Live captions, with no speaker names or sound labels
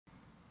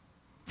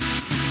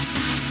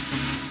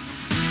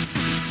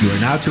You are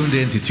now tuned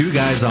in to Two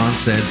Guys on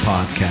Said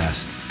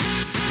podcast.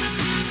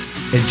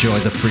 Enjoy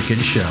the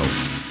freaking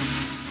show.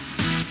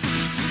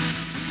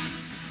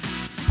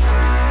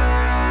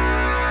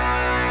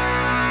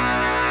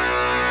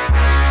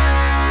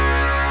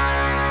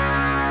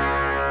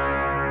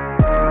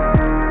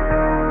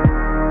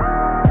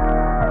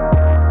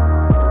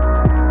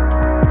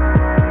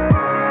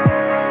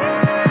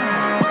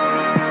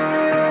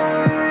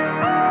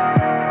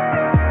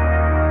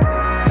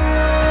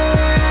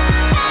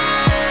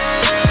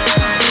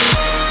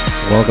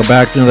 Welcome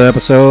back to another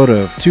episode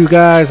of Two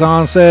Guys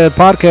on Said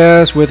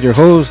podcast with your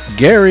host,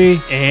 Gary.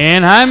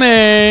 And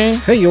Jaime.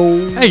 Hey,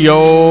 yo. Hey,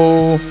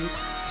 yo.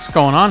 What's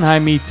going on,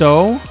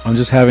 Jaimito? I'm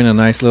just having a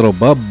nice little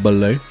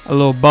bubbly. A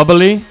little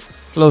bubbly.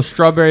 A little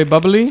strawberry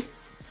bubbly.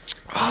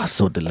 Ah,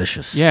 so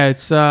delicious. Yeah,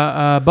 it's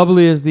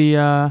bubbly is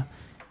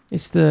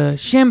it's the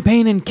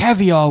champagne and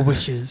caviar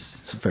wishes.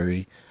 It's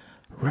very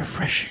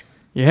refreshing.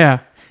 Yeah.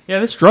 Yeah,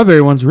 this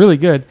strawberry one's really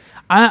good.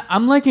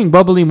 I'm liking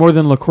bubbly more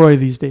than LaCroix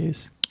these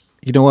days.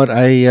 You know what?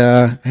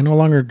 I no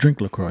longer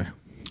drink LaCroix.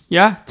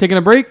 Yeah? Taking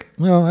a break?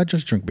 Well, I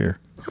just drink beer.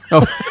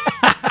 Oh.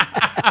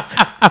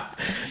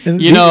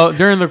 You know,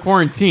 during the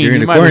quarantine,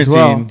 During you the might as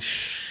quarantine, well.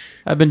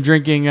 I've been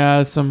drinking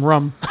some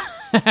rum.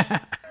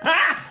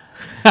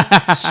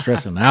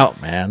 stressing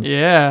out, man.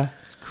 Yeah,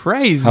 it's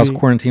crazy. How's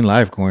quarantine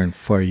life going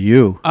for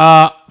you?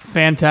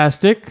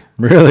 Fantastic.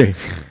 Really?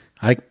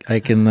 I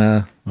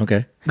can,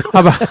 okay.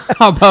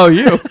 How about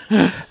you?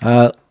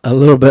 A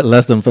little bit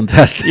less than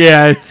fantastic.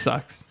 Yeah, it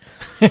sucks.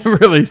 It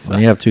really sucks. When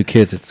you have two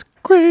kids, it's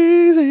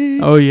crazy.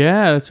 Oh,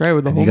 yeah, that's right,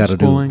 with the and you got to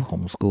do homeschooling.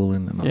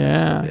 homeschooling and all Yeah.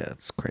 that stuff. Yeah,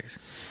 it's crazy.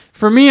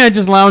 For me, I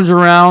just lounge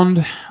around,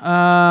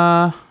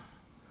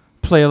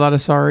 play a lot of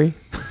Sorry.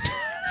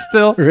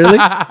 Still. Really?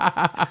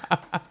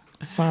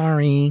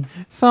 Sorry.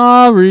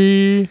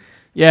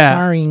 Yeah.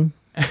 Sorry.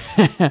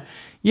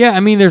 Yeah, I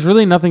mean, there's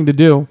really nothing to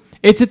do.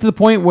 It's at the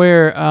point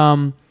where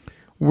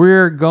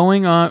we're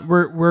going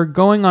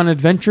on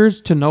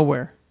adventures to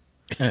nowhere.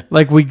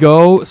 Like, we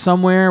go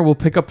somewhere, we'll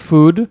pick up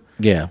food,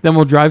 Yeah. then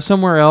we'll drive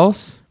somewhere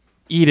else,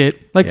 eat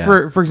it. Like,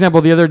 Yeah. for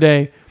example, the other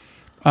day,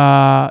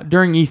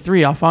 during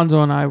E3,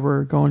 Alfonso and I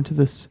were going to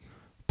this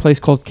place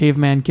called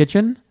Caveman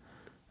Kitchen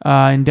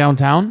in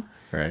downtown.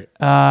 Right.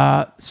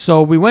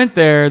 So we went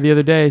there the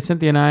other day,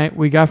 Cynthia and I,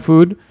 we got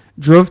food,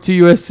 drove to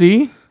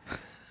USC,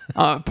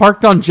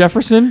 parked on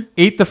Jefferson,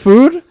 ate the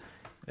food,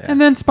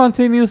 and then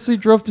spontaneously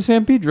drove to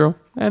San Pedro,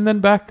 and then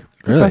back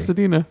to Really?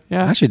 Pasadena.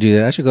 Yeah. I should do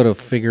that. I should go to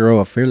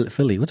Figueroa,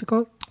 Philly. What's it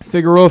called?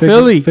 Figueroa,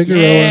 Philly. Figueroa,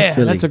 yeah,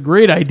 Philly. that's a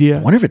great idea.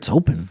 I wonder if it's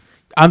open.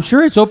 I'm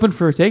sure it's open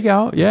for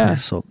takeout. Yeah.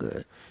 That's so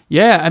good.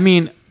 Yeah, I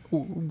mean,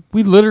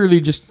 we literally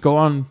just go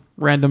on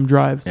random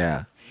drives.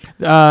 Yeah.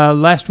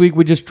 Last week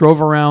we just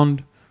drove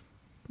around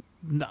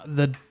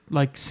the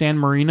San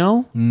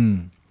Marino.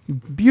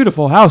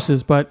 Beautiful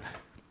houses, but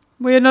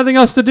we had nothing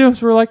else to do,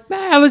 so we're like,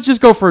 nah, let's just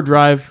go for a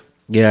drive.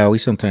 Yeah, we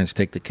sometimes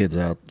take the kids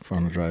out for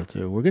on a drive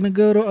too. We're gonna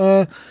go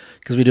to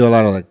because we do a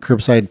lot of like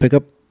curbside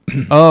pickup.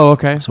 Oh,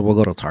 okay. So we'll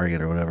go to Target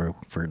or whatever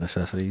for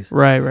necessities.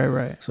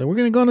 Right. So we're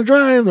gonna go on a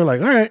drive. They're like,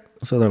 all right.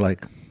 So they're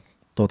like,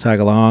 they'll tag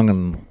along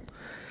and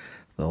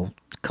they'll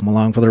come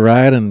along for the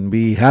ride and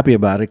be happy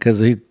about it because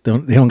they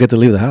don't get to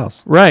leave the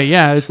house. Right,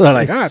 yeah. It's, So they're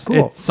like, it's,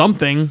 cool. It's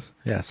something.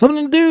 Yeah,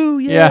 something to do.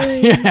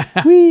 Yay.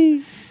 Yeah.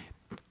 Whee.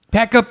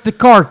 Pack up the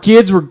car,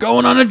 kids. We're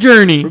going on a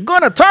journey. We're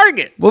going to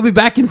Target. We'll be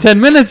back in 10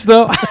 minutes,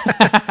 though.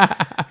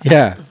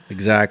 Yeah,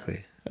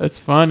 exactly. That's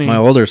funny. My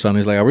older son,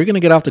 he's like, are we going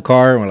to get off the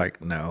car? And we're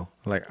like, no.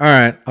 We're like, all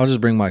right, I'll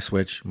just bring my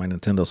Switch, my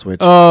Nintendo Switch.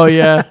 Oh,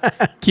 yeah.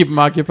 Keep them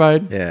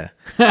occupied. Yeah.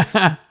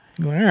 I'm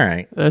like, all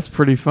right. That's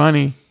pretty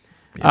funny.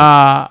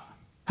 Yeah.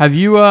 Have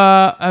you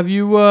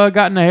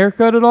gotten a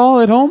haircut at all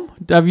at home?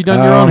 Have you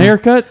done your own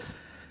haircuts?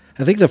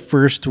 I think the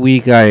first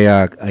week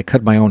I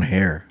cut my own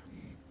hair.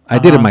 I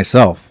did it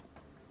myself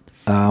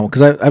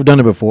because I've done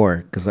it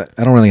before because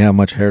I don't really have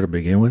much hair to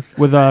begin with.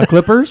 With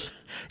clippers?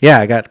 Yeah,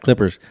 I got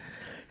clippers.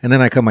 And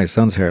then I cut my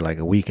son's hair like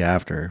a week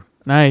after.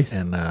 Nice.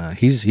 And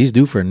he's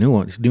due for a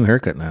new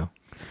haircut now.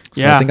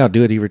 So Yeah. I think I'll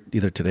do it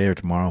either today or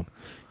tomorrow.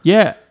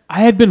 Yeah. I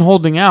had been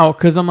holding out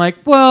because I'm like,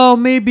 well,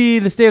 maybe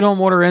the stay-at-home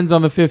order ends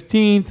on the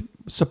 15th.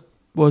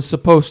 Was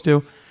supposed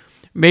to.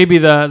 Maybe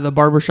the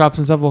barbershops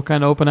and stuff will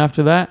kind of open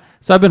after that.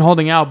 So I've been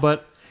holding out,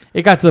 but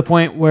it got to the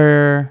point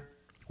where,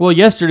 well,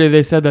 yesterday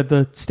they said that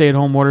the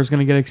stay-at-home order is going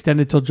to get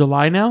extended till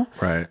July now.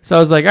 Right. So I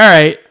was like, all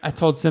right. I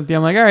told Cynthia,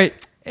 I'm like, all right,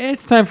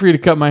 it's time for you to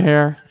cut my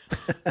hair.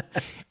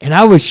 And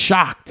I was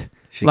shocked.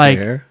 She cut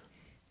hair?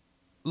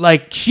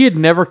 Like she had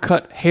never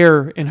cut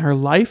hair in her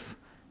life.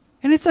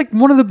 And it's like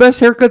one of the best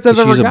haircuts I've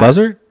ever She's a got.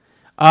 buzzard?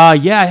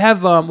 Yeah, I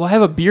have I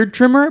have a beard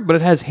trimmer, but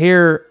it has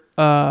hair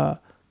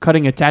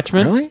cutting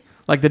attachments. Really?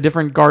 Like the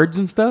different guards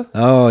and stuff.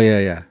 Oh,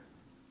 yeah.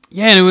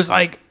 Yeah, and it was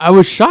like, I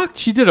was shocked.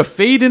 She did a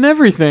fade and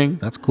everything.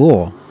 That's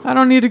cool. I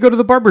don't need to go to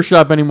the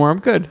barbershop anymore. I'm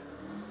good.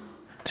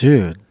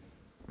 Dude.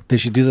 Did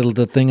she do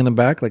the thing in the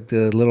back? Like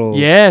the little...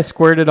 Yeah,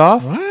 squared it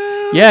off.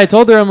 What? Yeah, I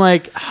told her, I'm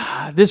like,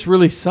 this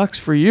really sucks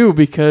for you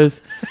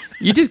because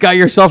you just got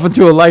yourself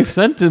into a life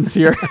sentence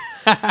here.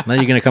 Now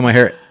you're going to cut my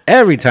hair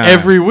Every time.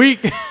 every week.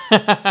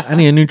 I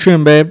need a new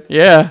trim, babe.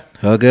 Yeah.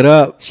 Hook it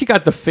up. She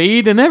got the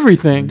fade and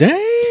everything.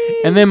 Dang.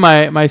 And then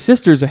my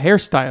sister's a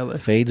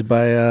hairstylist. Fades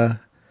by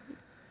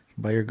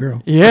your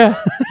girl.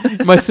 Yeah.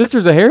 My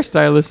sister's a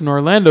hairstylist in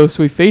Orlando,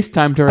 so we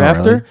FaceTimed her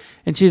after. really?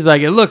 And she's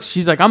like,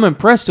 she's like, I'm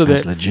impressed with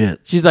That's it. legit.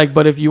 She's like,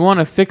 but if you want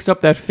to fix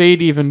up that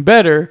fade even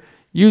better,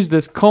 use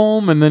this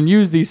comb and then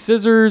use these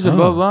scissors and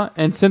blah, blah.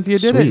 And Cynthia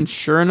did it. Sweet. And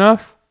sure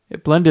enough,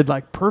 it blended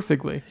like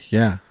perfectly.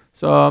 Yeah.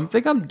 So I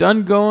think I'm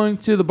done going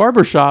to the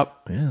barber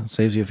shop. Yeah.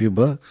 Saves you a few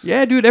bucks.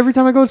 Yeah, dude. Every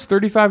time I go, it's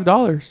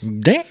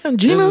 $35. Damn, This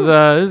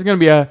Gino. is going to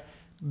be a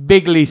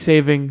bigly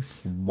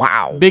savings.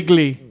 Wow.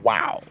 Bigly.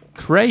 Wow.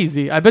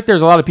 Crazy. I bet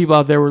there's a lot of people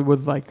out there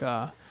with like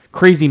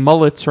crazy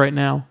mullets right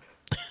now.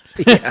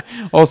 Yeah.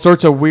 All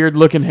sorts of weird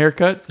looking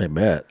haircuts. I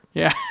bet.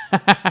 Yeah.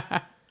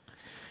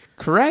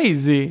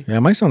 Crazy. Yeah,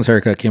 my son's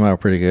haircut came out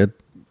pretty good.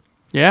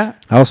 Yeah.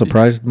 I was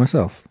surprised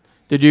myself.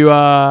 Did you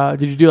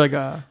do like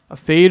a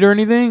fade or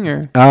anything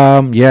or?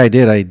 Yeah, I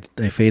did.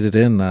 I faded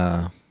in.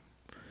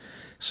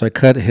 So I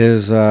cut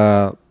his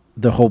the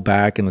whole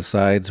back and the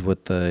sides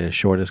with the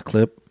shortest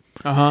clip,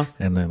 Uh-huh.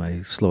 and then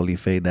I slowly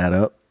fade that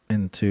up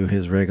into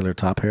his regular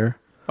top hair.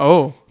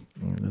 Oh,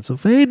 It's a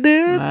fade,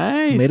 dude.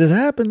 nice. Made it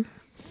happen.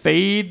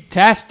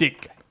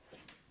 Fade-tastic.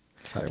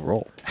 That's how I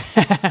roll.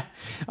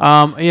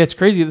 Yeah, it's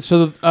crazy.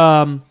 So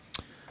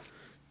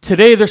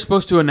today they're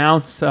supposed to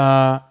announce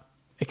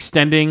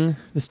extending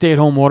the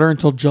stay-at-home order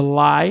until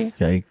July.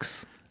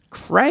 Yikes.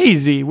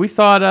 Crazy. We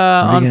thought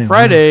are you on gonna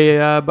Friday,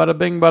 bada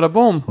bing, bada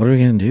boom. What are we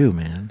gonna do,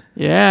 man?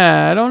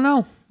 Yeah, I don't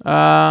know.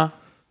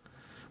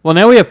 Well,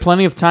 now we have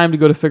plenty of time to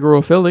go to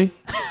Figueroa, Philly.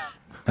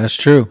 That's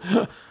true.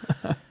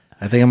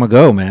 I think I'm gonna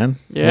go, man.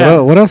 Yeah.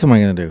 What else am I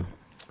gonna do?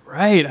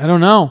 Right. I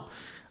don't know.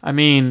 I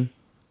mean,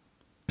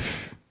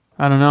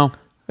 I don't know.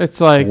 It's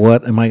like,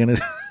 What am I gonna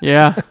do?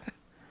 yeah.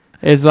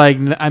 It's like,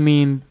 I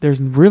mean, there's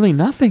really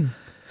nothing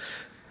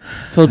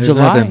till There's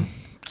July. nothing.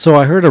 So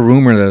I heard a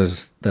rumor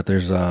that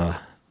there's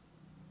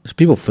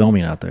people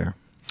filming out there.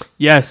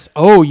 Yes.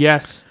 Oh,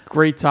 yes.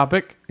 Great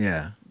topic.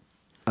 Yeah.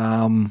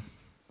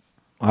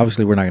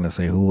 Obviously we're not gonna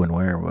say who and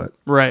where, but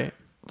Right.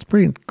 it's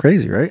pretty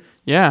crazy, right?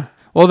 Yeah.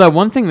 Well, that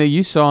one thing that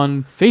you saw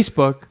on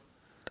Facebook.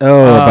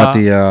 Oh, about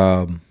the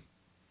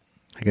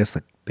I guess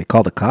they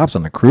called the cops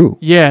on the crew.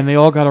 Yeah, and they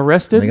all got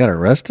arrested. They got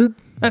arrested.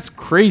 That's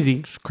crazy.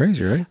 It's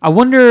crazy, right? I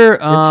wonder.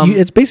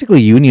 It's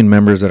basically union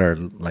members that are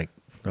like,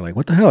 they're like,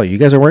 what the hell? You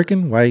guys are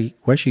working? Why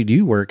should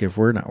you work if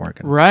we're not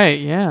working? Right.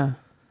 Yeah.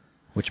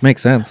 Which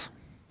makes sense.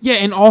 Yeah,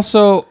 and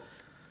also,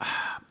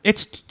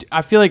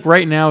 I feel like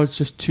right now it's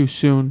just too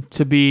soon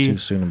to be Too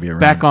soon to be around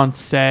back on a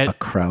set.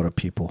 crowd of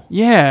people.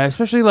 Yeah,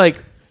 especially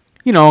like,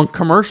 in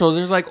commercials,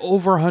 there's like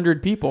over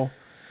 100 people.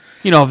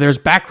 If there's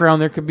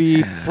background, there could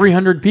be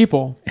 300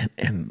 people.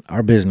 And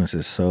our business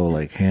is so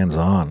like hands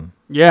on.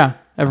 Yeah,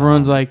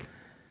 everyone's like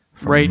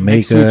From right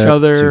next to each makeup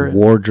other. to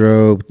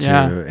wardrobe to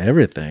Yeah.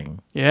 everything.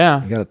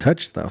 Yeah, You got to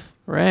touch stuff.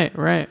 right.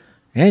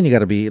 And you got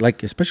to be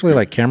like, especially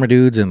like camera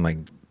dudes and like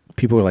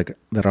people like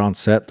that are on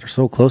set. They're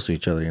so close to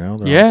each other,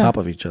 They're Yeah. on top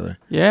of each other.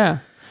 Yeah,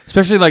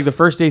 especially like the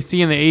first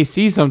AC and the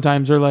AC.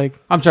 Sometimes they're like,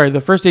 I'm sorry,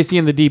 the first AC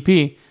and the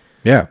DP.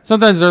 Yeah.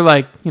 Sometimes they're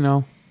like,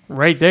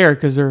 right there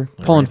because they're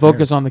pulling right there.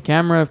 focus on the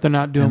camera if they're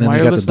not doing And then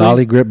they got the wirelessly.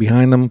 dolly grip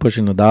behind them,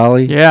 pushing the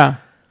dolly. Yeah.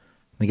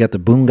 They got the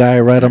boom guy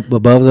right up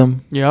above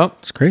them. Yep.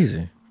 It's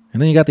crazy.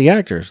 And then you got the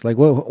actors. Like,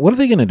 what are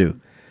they going to do?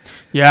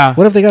 Yeah.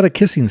 What if they got a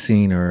kissing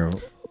scene or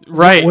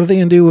Right. What are they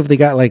going to do if they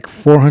got like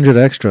 400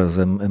 extras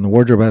and the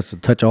wardrobe has to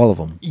touch all of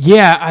them?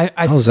 Yeah.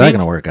 I How's that going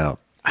to work out?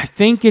 I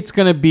think it's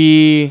going to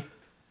be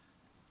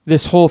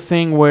this whole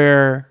thing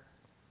where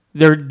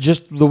they're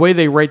just the way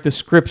they write the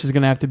scripts is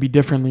going to have to be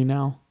differently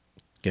now.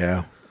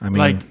 Yeah. I mean,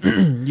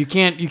 Like you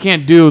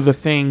can't do the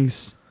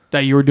things that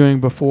you were doing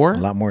before. a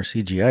lot more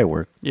CGI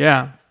work,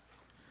 Yeah.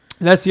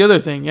 That's the other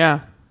thing.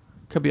 Yeah.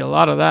 Could be a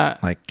lot of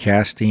that. like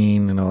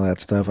casting and all that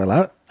stuff.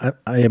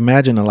 I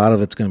imagine a lot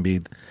of it's going to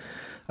be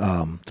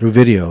through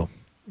video,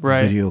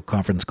 Right. video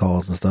conference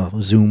calls and stuff,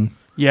 Zoom.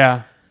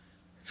 Yeah.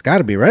 It's got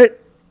to be, right?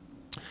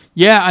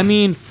 Yeah. I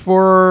mean,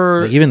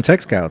 for Like even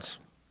tech scouts.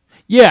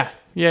 yeah.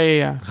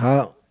 Yeah.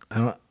 How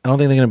I don't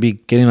think they're going to be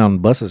getting on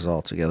buses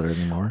all together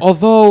anymore.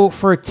 Although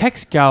for a tech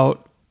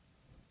scout,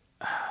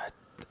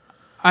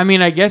 I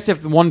mean, I guess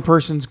if one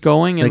person's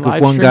going and Like live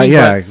if one guy, streaming,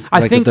 yeah, but I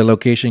like think if the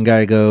location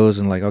guy goes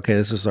and like, okay,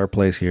 this is our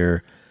place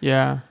here,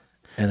 yeah.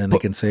 and then they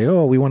can say,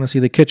 oh, we want to see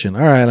the kitchen.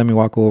 All right, let me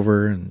walk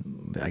over,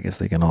 and I guess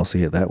they can all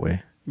see it that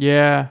way.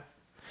 Yeah,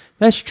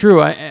 that's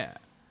true.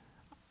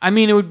 I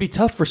mean, it would be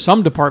tough for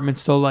some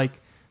departments though. Like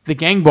the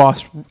gang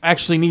boss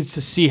actually needs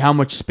to see how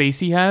much space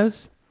he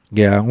has.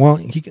 Yeah, well,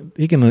 he can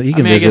I mean, I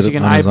visit guess you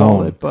can on his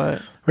eyeball own. it,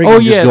 but Or he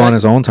can just go on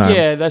his own time.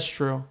 Yeah, that's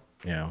true.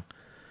 Yeah,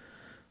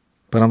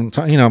 but I'm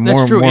talking, That's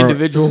more true, more.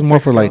 individual This is more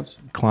tech for like scouts.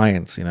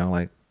 clients,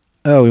 like,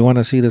 oh, we want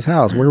to see this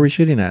house. Where are we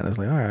shooting at? It's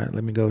like, all right,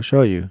 let me go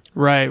show you.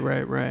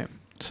 Right.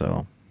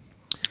 So,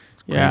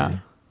 Yeah,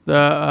 Crazy.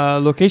 the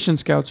location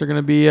scouts are going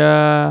to be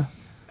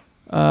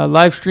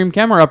live stream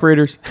camera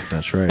operators.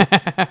 that's right.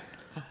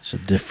 It's a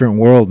different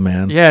world,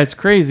 man. Yeah, it's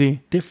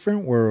crazy.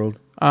 Different world.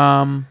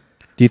 Do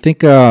you think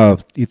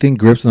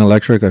Grips and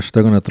Electric are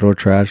still going to throw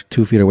trash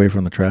 2 feet away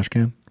from the trash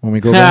can when we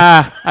go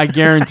back? I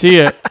guarantee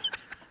it.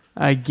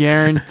 I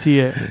guarantee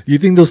it. You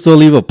think they'll still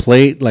leave a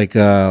plate, like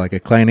a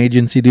client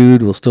agency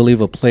dude will still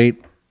leave a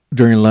plate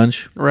during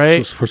lunch,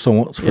 Right. For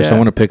someone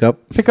to pick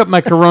up? Pick up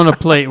my Corona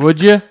plate, would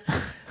you?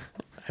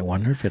 I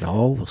wonder if it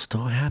all will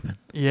still happen.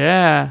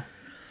 Yeah.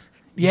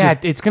 Yeah,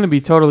 it's going to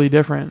be totally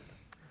different.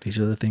 These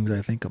are the things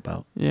I think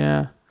about.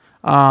 Yeah.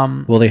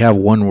 Will they have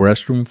one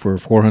restroom for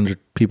 400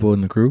 people in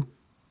the crew?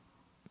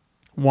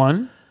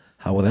 One?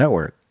 How will that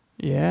work?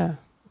 Yeah.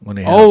 When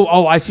they have,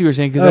 I see what you're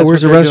saying. 'Cause that's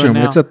where's the what they're doing restroom?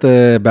 now. It's at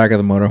the back of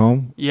the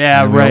motorhome.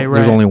 Yeah, And right.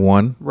 There's only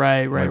one.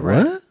 Right. Like,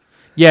 Right. what?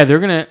 Yeah, they're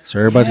going to. So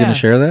everybody's Yeah. going to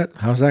share that?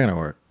 How's that going to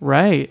work?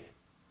 Right.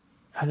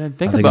 I didn't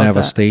think Are they about going to have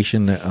that. a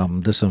station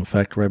that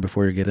disinfect right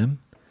before you get in?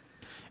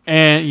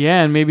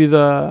 And maybe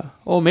the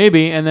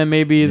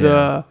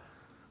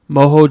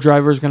Moho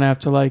driver's going to have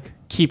to like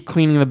keep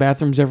cleaning the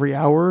bathrooms every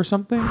hour or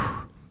something,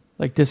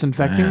 like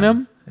disinfecting Man.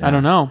 them. Yeah. I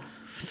don't know.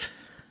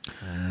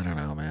 I don't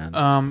know,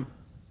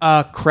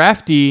 man.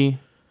 Crafty.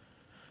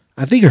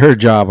 I think her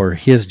job or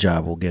his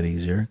job will get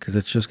easier because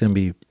it's just going to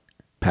be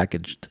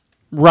packaged.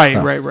 Right.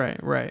 Stuff.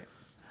 Right.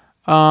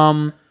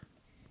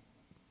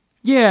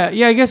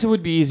 Yeah. I guess it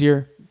would be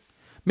easier.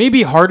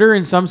 Maybe harder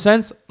in some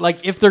sense.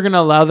 Like if they're going to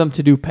allow them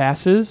to do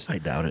passes, I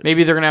doubt it.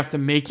 maybe they're going to have to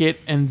make it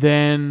and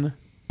then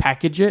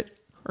package it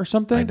or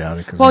something. I doubt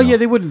it. 'Cause Well, yeah,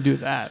 they wouldn't do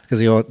that. because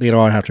they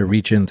don't have to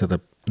reach into the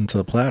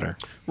platter.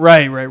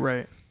 Right.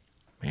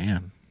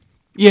 Man.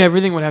 Yeah,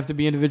 everything would have to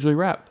be individually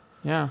wrapped.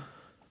 Yeah.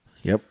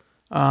 Yep.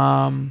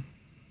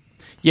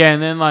 Yeah,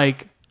 and then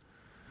like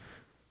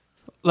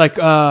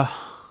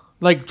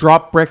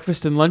drop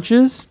breakfast and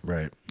lunches.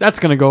 Right. That's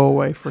gonna go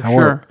away for How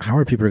sure. how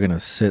are people going to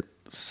sit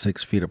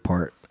 6 feet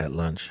apart at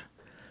lunch?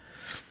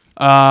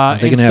 Are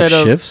they going to have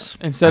Instead of- shifts?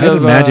 Instead I'd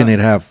of imagine they'd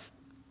have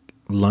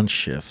lunch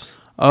shifts.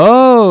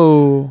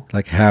 Oh.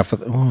 Like half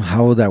of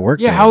how would that work?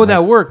 Yeah, then? how would Like,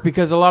 that work?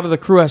 Because a lot of the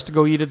crew has to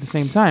go eat at the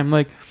same time.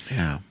 Like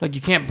Yeah,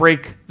 you can't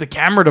break the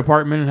camera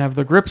department and have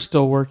the grip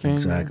still working.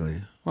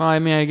 exactly. Well, I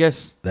mean, I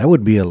guess. That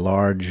would be a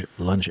large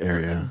lunch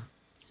area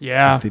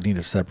Yeah. if they need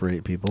to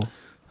separate people.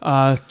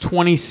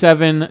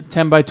 27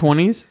 10 by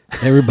 20s.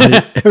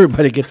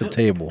 Everybody gets a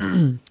table.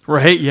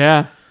 Right,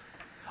 yeah.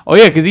 Oh,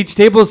 yeah, because each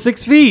table is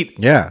 6 feet.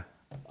 Yeah.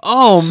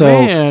 Oh, So-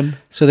 man.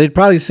 So they'd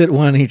probably sit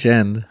one on each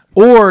end.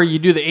 Or you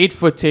do the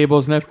 8-foot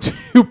tables and have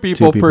two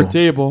people per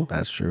table.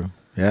 That's true.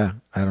 Yeah.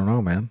 I don't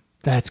know, man.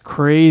 That's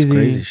crazy.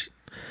 Crazy.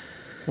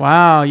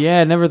 Wow,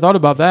 yeah, I never thought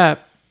about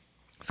that.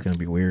 It's going to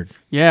be weird.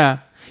 Yeah.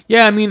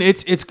 Yeah, I mean,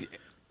 it's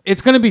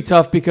going to be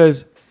tough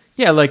because,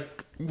 yeah,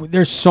 like,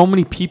 there's so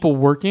many people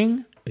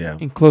working Yeah.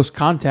 in close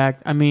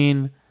contact. I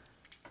mean,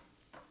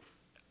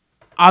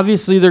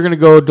 obviously they're going to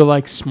go to,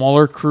 like,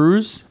 smaller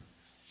crews,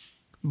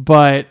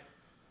 but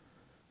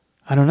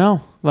I don't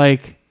know.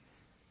 Like,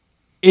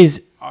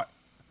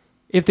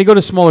 if they go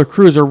to smaller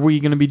crews, are we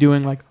going to be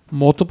doing, like,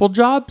 multiple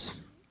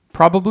jobs?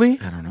 Probably.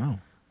 I don't know.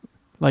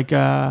 Like,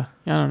 I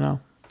don't know.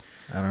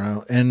 I don't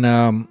know. And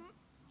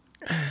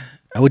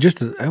I would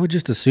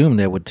just assume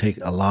that would take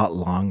a lot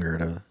longer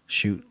to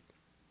shoot.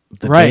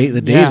 Right,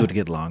 The days yeah. would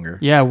get longer.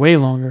 Yeah, way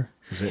longer.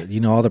 'Cause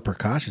all the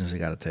precautions they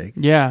got to take.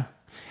 Yeah.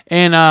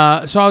 And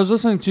so I was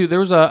listening to, there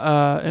was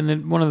and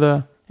then one of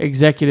the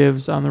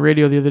executives on the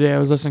radio the other day I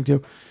was listening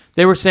to,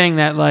 they were saying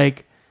that,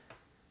 like,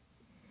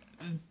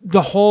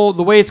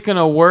 the way it's going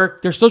to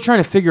work, they're still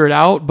trying to figure it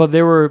out, but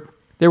there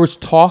was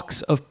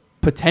talks of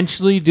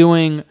potentially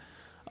doing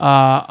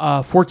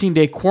a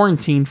 14-day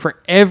quarantine for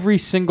every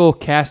single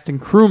cast and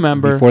crew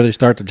member Before they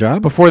start the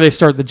job? before they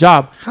start the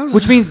job, How's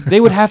which means they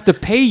would have to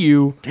pay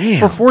you Damn.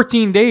 for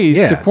 14 days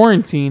to Yeah.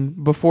 quarantine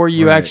before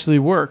you Right. actually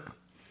work.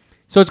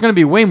 So it's going to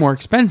be way more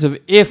expensive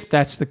if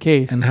that's the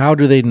case. And how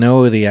do they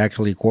know they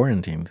actually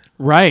quarantined?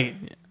 Right.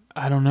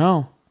 I don't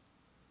know.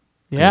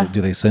 Yeah.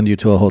 Do they send you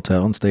to a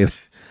hotel and stay there?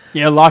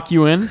 Yeah, lock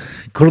you in.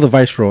 Go to the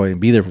Viceroy and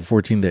be there for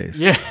 14 days.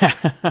 Yeah.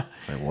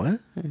 Like, what?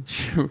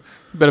 You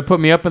better put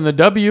me up in the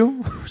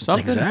W or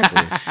something.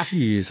 Exactly.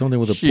 Jeez, something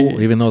with a Shit.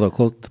 pool, even though the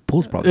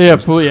pool's probably Yeah,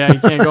 closed. pool. Yeah, you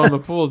can't go in the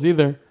pools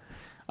either.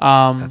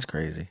 That's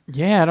crazy.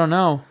 Yeah, I don't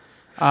know.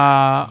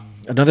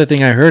 Another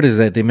thing I heard is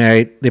that they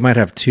might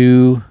have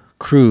two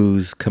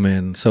crews come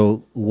in.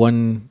 So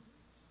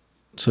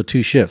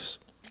two shifts.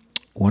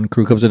 One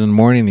crew comes in the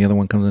morning, the other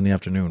one comes in the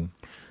afternoon.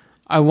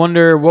 I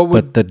wonder what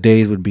would But the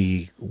days would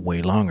be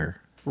way longer.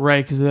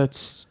 right because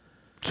that's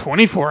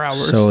 24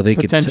 hours. So they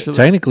could potentially.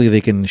 technically they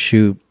can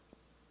shoot,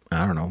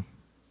 I don't know,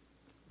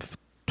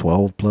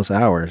 12 plus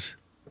hours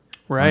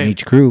right. on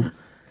each crew,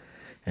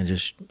 and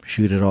just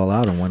shoot it all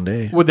out in one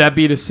day. Would that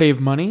be to save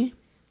money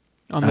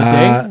on the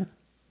Uh, day,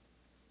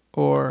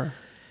 or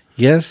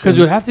Yes, 'Cause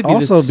it would have to be the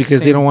also because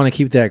they same- don't want to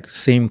keep that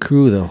same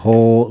crew the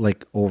whole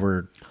over.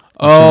 a certain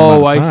oh,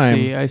 amount of I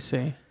time, I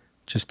see.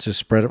 Just to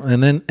spread it,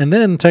 and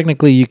then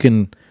technically you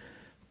can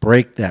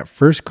break that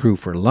first crew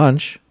for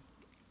lunch,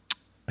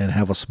 and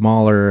have a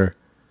smaller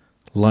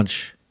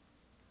lunch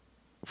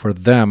for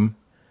them,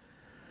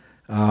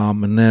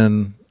 and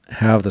then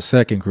have the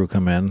second crew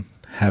come in,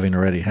 having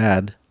already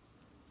had,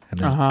 and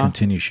then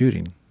continue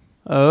shooting.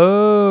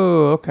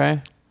 Oh,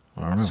 okay.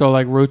 I don't know. So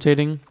like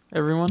rotating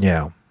everyone?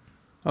 Yeah.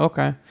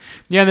 Okay.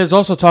 Yeah, and there's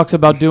also talks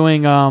about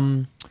doing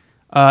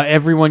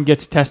everyone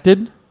gets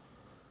tested.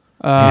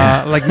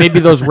 Like maybe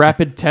those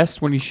rapid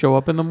tests when you show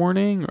up in the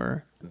morning,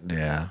 or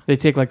they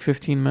take like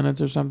 15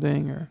 minutes or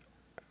something, or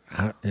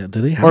do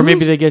they have or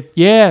maybe they get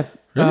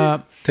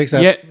really? Takes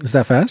that is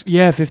that fast?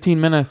 Yeah, 15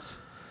 minutes.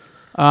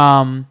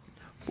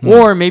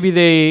 Or maybe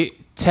they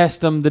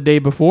test them the day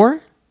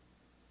before,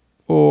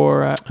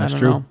 or I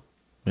don't know.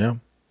 Yeah.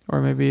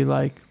 Or maybe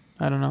like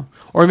I don't know.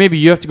 Or maybe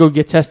you have to go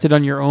get tested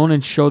on your own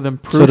and show them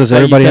proof. So does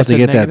everybody have to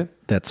get negative.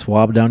 that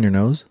swab down your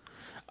nose?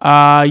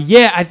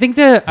 Yeah, I think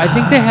they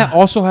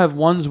also have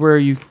ones where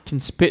you can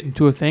spit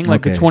into a thing,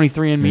 like the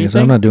 23andMe so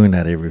thing. I'm not doing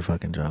that every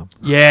fucking job.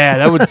 Yeah,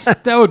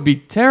 that would be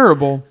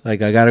terrible.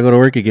 Like I gotta go to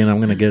work again. I'm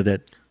gonna get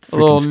that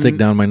freaking stick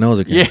down my nose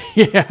again.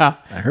 Yeah.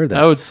 I heard that.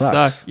 That would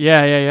sucks. suck.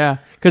 Yeah.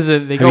 Because they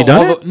Have go. you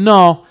done it?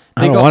 No,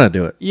 I don't want to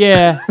do it.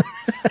 Yeah.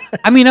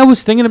 I mean, I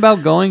was thinking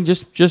about going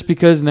just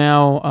because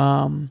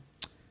now.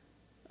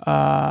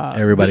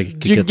 Everybody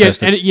can get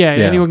tested.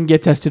 Anyone can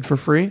get tested for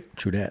free.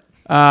 True that.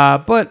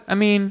 But I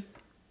mean,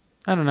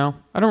 I don't know.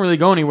 I don't really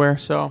go anywhere,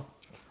 so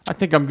I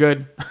think I'm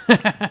good.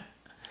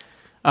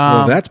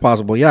 Well, that's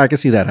possible. Yeah, I can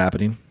see that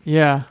happening.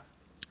 Yeah.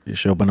 You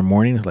show up in the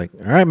morning, it's like,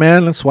 all right,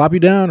 man, let's swap you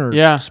down or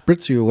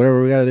spritz you or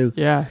whatever we got to do.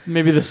 Yeah.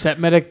 Maybe the set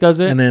medic does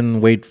it. And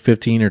then wait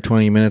 15 or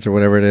 20 minutes or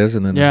whatever it is.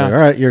 And then, like, all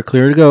right, you're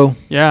clear to go.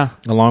 Yeah.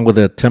 Along with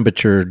a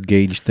temperature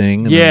gauge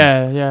thing. And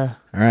yeah.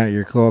 All right,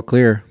 you're all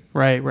clear.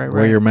 Right.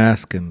 Wear your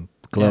mask and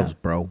gloves,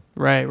 bro.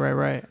 Right.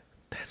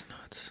 That's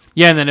nuts.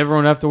 Yeah, and then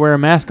everyone would have to wear a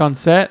mask on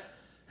set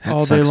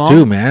all day long. That sucks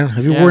too, man.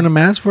 Have you worn a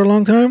mask for a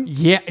long time?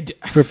 Yeah.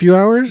 For a few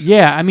hours?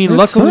 Yeah, I mean, that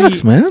luckily.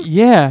 Sucks, man.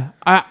 Yeah.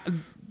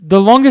 The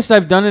longest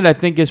I've done it, I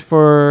think, is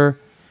for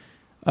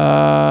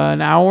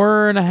an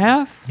hour and a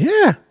half.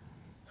 Yeah.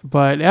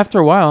 But after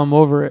a while, I'm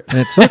over it. And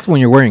it sucks when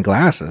you're wearing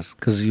glasses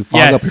because you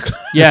fog up your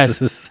glasses.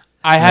 Yes.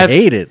 I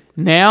hate it.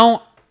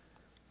 Now,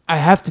 I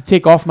have to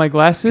take off my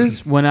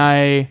glasses when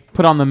I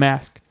put on the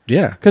mask.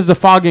 Yeah. Because the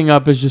fogging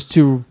up is just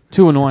too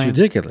annoying. It's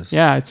ridiculous.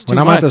 Yeah, it's too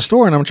much. When I'm at the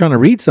store and I'm trying to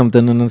read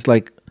something and it's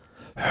like,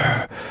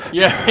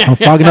 I'm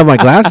fogging up my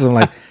glasses. I'm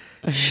like,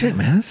 shit,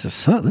 man, this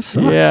sucks.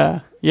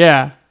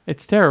 Yeah.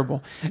 It's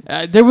terrible.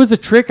 There was a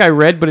trick I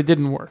read, but it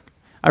didn't work.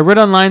 I read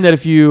online that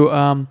if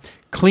you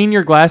clean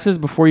your glasses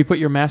before you put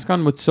your mask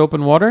on with soap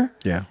and water,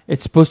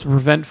 it's supposed to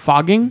prevent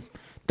fogging.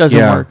 Doesn't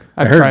work.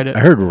 I've tried it. I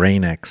heard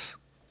Rain-X.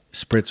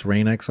 Spritz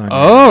Rain-X on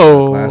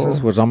your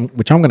glasses, which I'm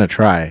going to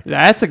try.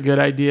 That's a good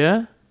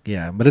idea.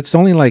 Yeah, but it's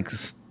only like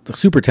the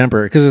super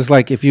temporary because it's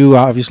like if you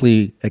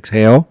obviously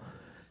exhale,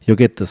 you'll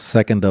get the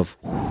second of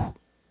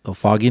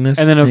fogginess.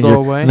 And then it'll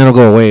go away. And then it'll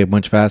go away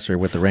much faster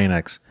with the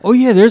Rain-X. Oh,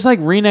 yeah. There's like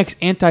Rain-X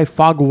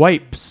anti-fog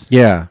wipes.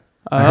 Yeah.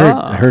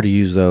 I heard to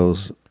use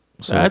those.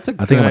 So that's a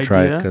good idea. I think I'm going to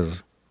try it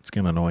because it's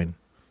kind of annoying.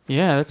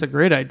 Yeah, that's a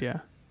great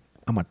idea.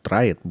 I'm going to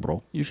try it,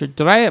 bro. You should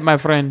try it, my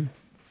friend.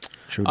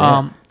 Sure.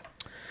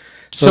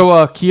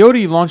 So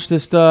Coyote launched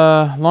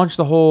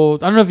the whole, I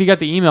don't know if you got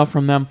the email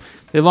from them.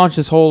 They launched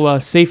this whole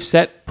Safe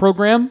Set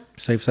program.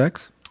 Safe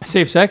sex?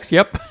 Safe sex,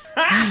 yep.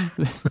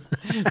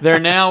 They're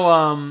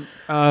now,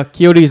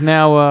 Coyote's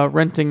now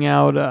renting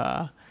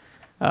out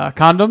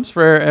condoms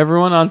for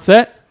everyone on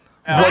set.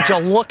 Would you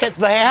look at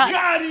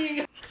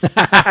that?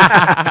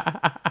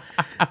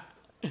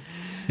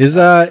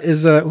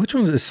 Which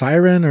one's is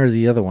Siren or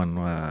the other one?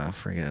 I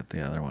forget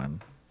the other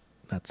one.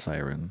 Not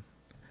Siren.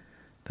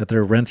 That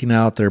they're renting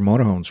out their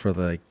motorhomes for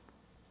the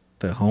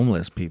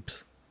homeless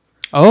peeps.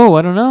 Oh,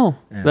 I don't know.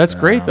 And, that's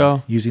great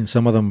though. Using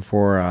some of them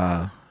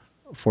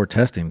for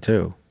testing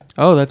too.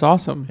 Oh, that's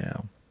awesome. Yeah,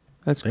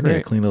 that's they great. need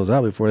to clean those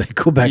out before they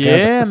go back out.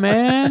 Yeah,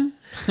 man.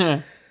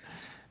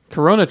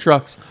 Corona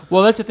trucks.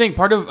 Well, that's the thing.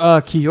 Part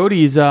of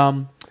Coyote's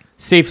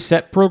Safe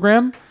Set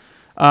program,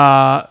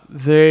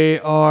 they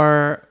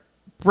are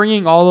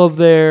bringing all of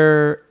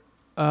their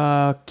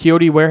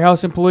Coyote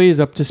warehouse employees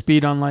up to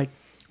speed on like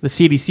the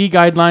CDC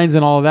guidelines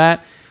and all of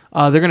that.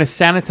 They're going to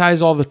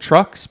sanitize all the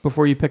trucks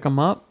before you pick them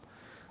up.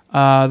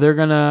 They're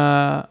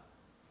gonna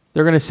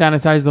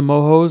sanitize the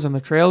mohos and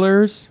the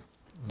trailers,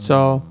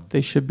 so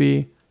they should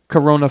be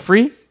corona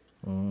free.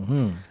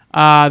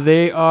 Mm-hmm.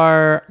 They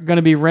are going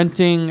to be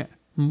renting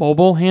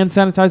mobile hand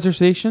sanitizer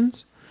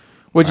stations,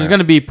 which is going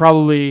to be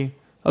probably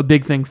a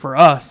big thing for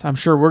us. I'm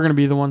sure we're going to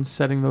be the ones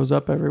setting those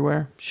up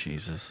everywhere.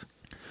 Jesus,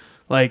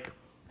 like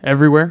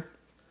everywhere.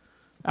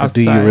 But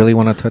do you really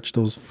want to touch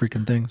those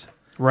freaking things?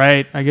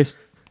 Right. I guess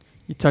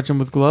you touch them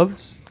with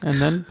gloves,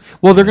 and then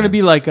they're going to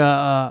be like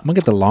I'm gonna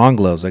get the long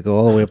gloves that go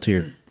all the way up to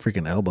your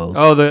freaking elbows.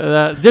 Oh,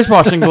 the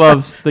dishwashing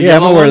gloves. The yeah,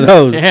 I'm gonna wear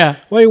those. Yeah.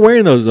 Why are you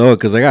wearing those though?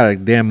 Because I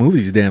gotta move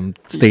these damn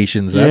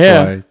stations.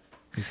 That's why.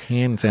 These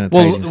hand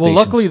sanitizing stations. Well,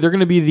 luckily they're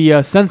gonna be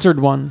the censored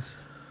ones.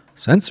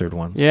 Censored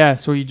ones. Yeah.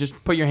 So you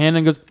just put your hand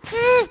and goes,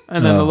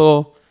 and then the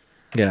little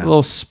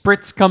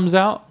spritz comes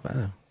out.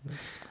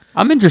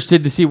 I'm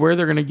interested to see where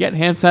they're gonna get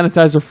hand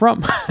sanitizer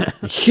from.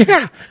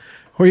 Yeah.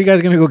 Where are you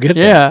guys gonna go get that?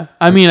 Yeah.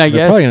 I mean, I guess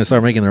they're probably gonna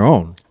start making their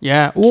own.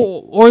 Yeah.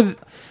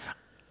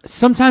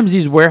 Sometimes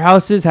these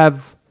warehouses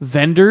have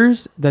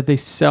vendors that they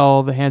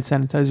sell the hand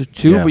sanitizer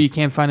to, Yeah. but you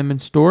can't find them in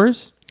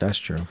stores. That's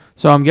true.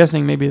 So I'm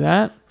guessing maybe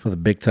that. For the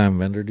big time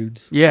vendor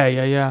dudes.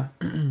 Yeah.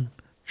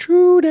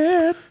 True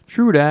that.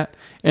 True that.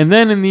 And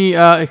then in the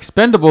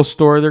expendable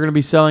store, they're going to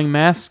be selling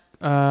mask,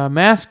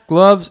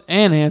 gloves,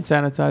 and hand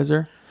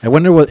sanitizer. I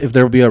wonder if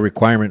there will be a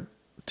requirement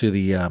to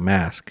the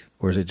mask,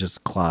 or is it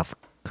just cloth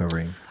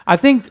covering? I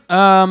think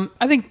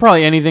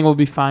probably anything will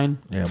be fine.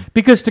 Yeah.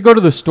 Because to go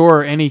to the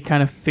store, any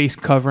kind of face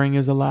covering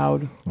is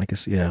allowed. I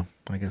guess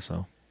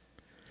so.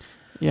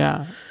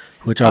 Yeah.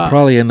 Which I'll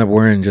probably end up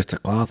wearing just a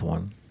cloth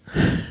one.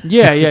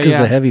 Yeah. Because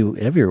the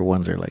heavier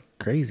ones are like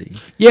crazy.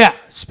 Yeah.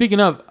 Speaking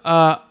of,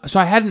 so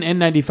I had an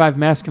N95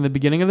 mask in the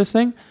beginning of this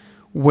thing.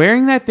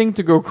 Wearing that thing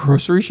to go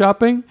grocery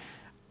shopping,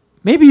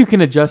 maybe you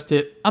can adjust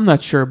it. I'm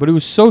not sure, but it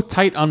was so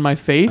tight on my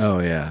face. Oh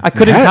yeah. I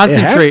couldn't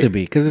concentrate. It has to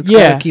be because it's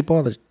got to keep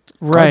all the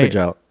garbage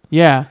out.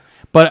 Yeah.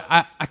 But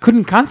I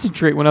couldn't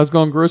concentrate when I was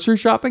going grocery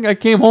shopping. I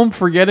came home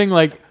forgetting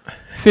like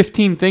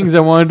 15 things I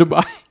wanted to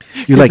buy.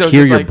 You like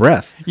hear your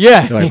breath.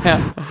 Yeah. You're like,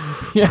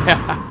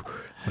 Yeah.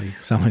 You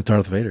sound like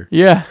Darth Vader.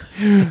 Yeah.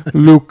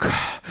 Luke,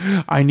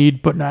 I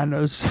need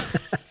bananas.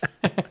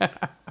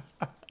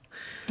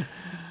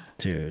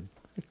 Dude.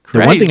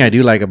 Crazy. The one thing I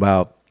do like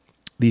about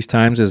these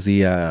times is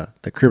the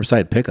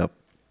curbside pickup.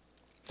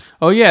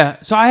 Oh, yeah.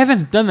 So I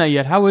haven't done that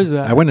yet. How is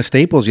that? I went to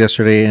Staples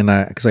yesterday and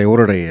because I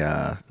ordered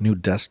a new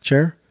desk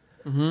chair.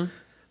 Mm-hmm.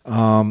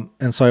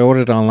 And so I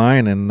ordered it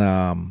online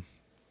and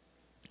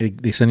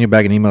they send you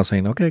back an email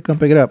saying, okay, come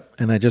pick it up.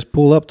 And I just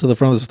pull up to the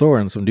front of the store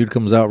and some dude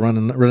comes out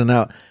running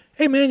out.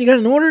 Hey, man, you got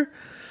an order?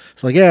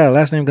 It's like, yeah,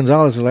 last name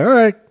Gonzalez. They're like, all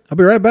right, I'll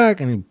be right back.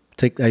 And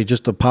I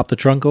just pop the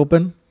trunk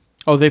open.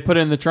 Oh, they put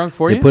it in the trunk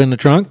for you? They put it in the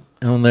trunk.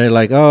 And they're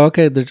like, oh,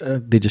 okay.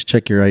 They just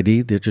check your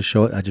ID. They just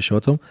show it. I just show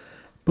it to them.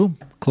 Boom.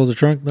 Close the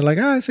trunk. They're like,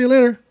 all right, see you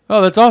later.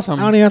 Oh, that's awesome.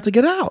 I don't even have to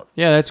get out.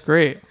 Yeah, that's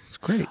great. It's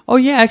great. Oh,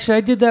 yeah. Actually,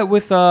 I did that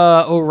with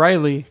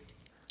O'Reilly.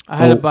 I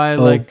had to buy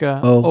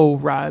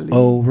O'Reilly.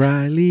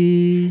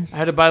 O'Reilly. I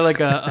had to buy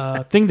like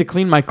a thing to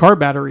clean my car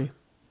battery.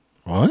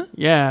 What?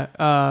 Yeah.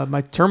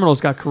 My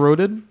terminals got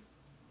corroded.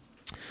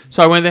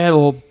 So I went, they had a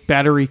little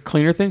battery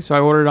cleaner thing. So I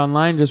ordered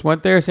online, just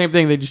went there. Same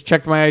thing. They just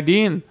checked my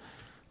ID and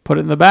put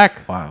it in the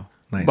back. Wow.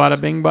 Nice. Bada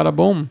bing, bada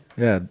boom.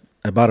 Yeah.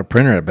 I bought a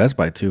printer at Best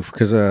Buy too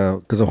because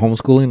of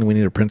homeschooling and we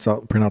need to print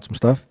out some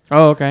stuff.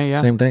 Oh, okay.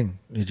 Yeah. Same thing.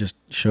 You just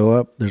show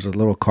up. There's a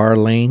little car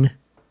lane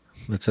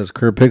that says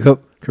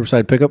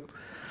curbside pickup.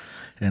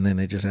 And then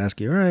they just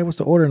ask you, all right, what's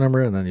the order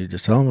number? And then you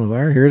just tell them,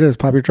 all right, here it is.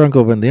 Pop your trunk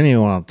open. They don't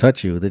even want to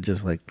touch you. They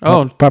just like,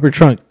 pop your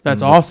trunk.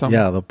 That's and awesome.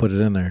 Yeah, they'll put it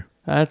in there.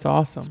 That's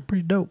awesome.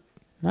 Pretty dope.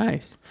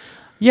 Nice.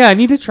 Yeah, I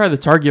need to try the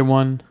Target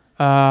one.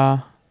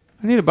 I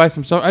need to buy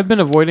some stuff. I've been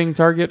avoiding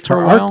Target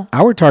for a while.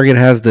 Our Target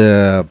has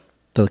the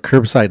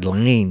curbside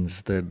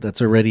lanes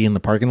that's already in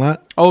the parking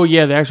lot. Oh,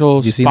 yeah, the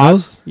actual You spots. seen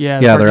those? Yeah,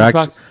 Yeah, the they're parking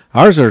actually, spots.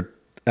 ours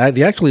are,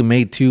 they actually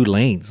made 2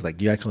 lanes.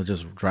 Like you actually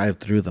just drive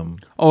through them.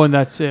 Oh, and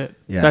that's it.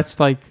 Yeah. That's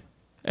like,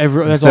 that's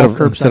all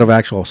curbside. Instead of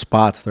actual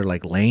spots, they're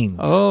like lanes.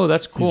 Oh,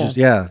 that's cool.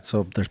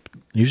 So there's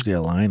usually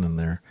a line in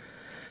there,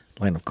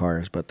 line of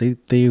cars, but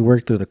they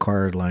work through the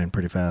car line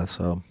pretty fast,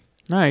 so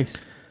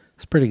Nice.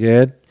 it's pretty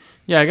good.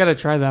 Yeah, I got to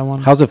try that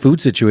one. How's the food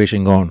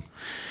situation going?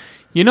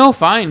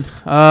 Fine.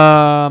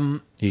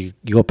 You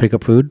go pick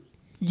up food?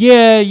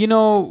 Yeah,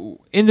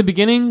 in the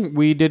beginning,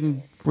 we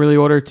didn't really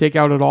order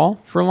takeout at all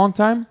for a long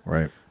time.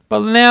 Right.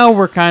 But now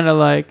we're kind of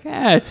like,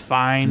 it's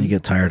fine. You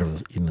get tired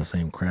of eating the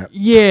same crap.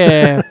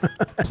 Yeah.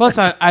 Plus,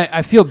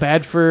 I feel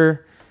bad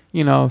for,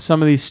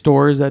 some of these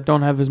stores that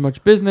don't have as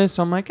much business.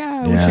 So I'm like, we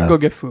should go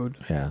get food.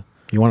 Yeah.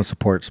 You want to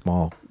support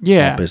small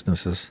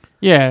businesses.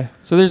 Yeah.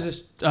 So there's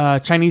this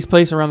Chinese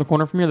place around the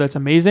corner from here that's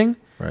amazing.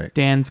 Right.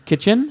 Dan's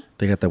Kitchen.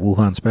 They got the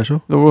Wuhan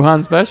special. The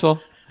Wuhan special.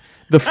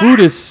 The food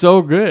is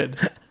so good.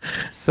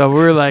 So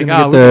we're like,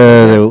 Can you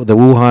get the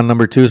Wuhan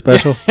number 2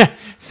 special.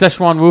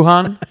 Szechuan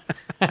Wuhan.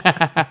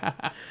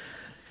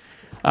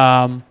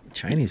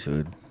 Chinese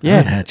food. Yes. I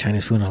haven't had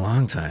Chinese food in a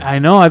long time. I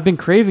know. I've been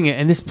craving it.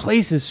 And this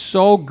place is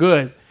so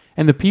good.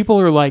 And the people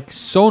are like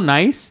so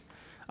nice.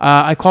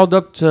 I called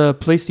up to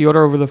place the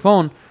order over the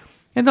phone.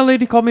 And the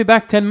lady called me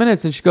back 10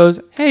 minutes. And she goes,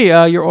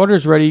 hey, your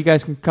order's ready. You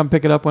guys can come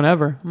pick it up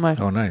whenever. I'm like,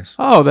 oh, nice.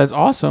 Oh, that's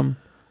awesome.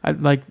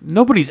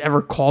 Nobody's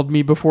ever called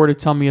me before to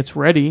tell me it's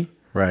ready.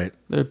 Right.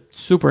 They're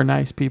super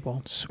nice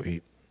people.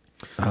 Sweet.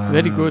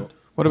 Very good.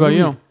 What about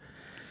you?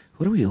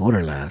 What did we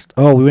order last?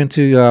 Oh, we went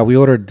to we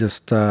ordered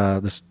this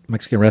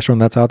Mexican restaurant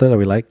that's out there that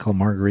we like called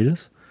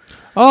Margaritas.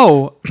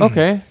 Oh,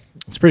 okay.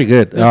 It's pretty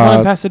good. There's one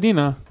in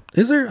Pasadena.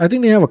 Is there? I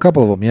think they have a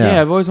couple of them. Yeah.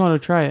 Yeah, I've always wanted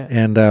to try it.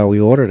 And we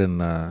ordered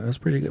and it was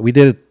pretty good. We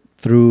did it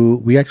through.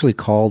 We actually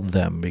called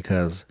them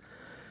because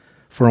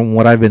from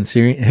what I've been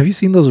seeing, have you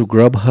seen those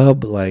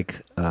Grubhub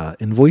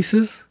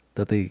invoices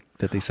that they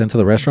send to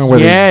the restaurant where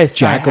they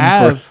jack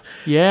them for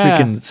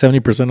freaking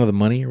 70% of the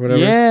money or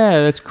whatever?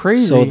 Yeah, that's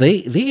crazy. So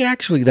they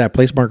actually, that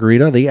place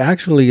Margarita, they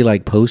actually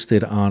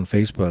posted on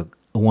Facebook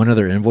one of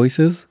their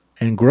invoices,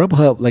 and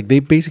Grubhub, they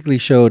basically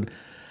showed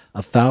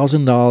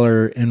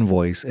 $1,000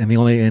 invoice, and they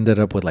only ended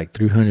up with like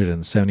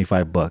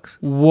 $375.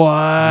 What?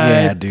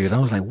 Yeah, dude. I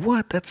was like,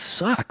 what? That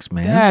sucks,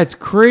 man. That's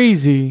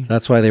crazy.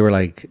 That's why they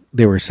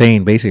were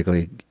saying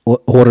basically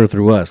order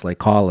through us, like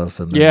call us,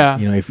 and then, Yeah.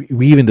 you know, if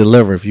we even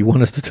deliver, if you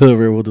want us to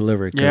deliver, we'll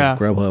deliver it. 'Cause Yeah.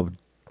 Grubhub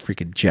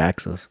freaking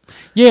jacks us.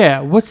 Yeah.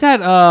 What's that?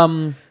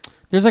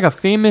 There's like a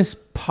famous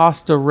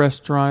pasta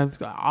restaurant. It's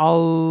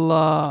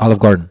Olive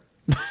Garden.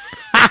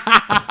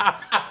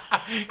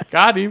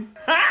 Got him.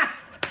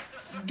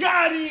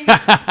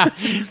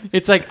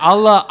 It's like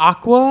alla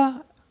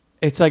aqua.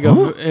 It's like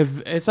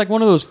it's like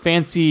one of those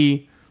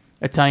fancy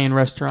Italian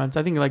restaurants.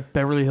 I think like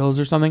Beverly Hills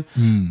or something.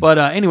 But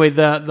anyway,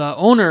 the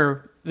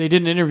owner, they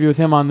did an interview with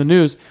him on the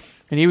news,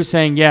 and he was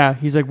saying, yeah,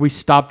 he's like, we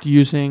stopped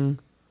using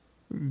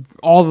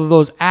all of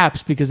those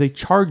apps because they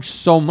charge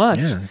so much.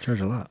 Yeah, they charge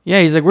a lot.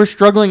 Yeah, he's like, we're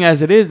struggling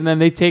as it is, and then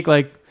they take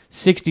like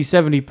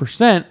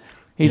 60-70%.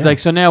 He's Yeah. like,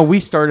 so now we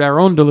start our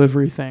own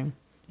delivery thing.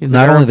 He's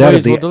Not like, our only that,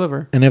 employees will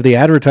deliver and if they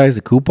advertise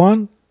the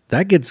coupon,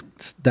 that gets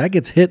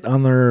hit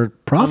on their on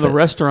profit. the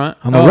restaurant.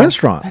 On the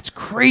restaurant. That's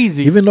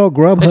crazy. Even though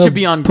Grubhub That should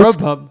be on puts-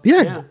 Grubhub.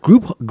 Yeah, Yeah.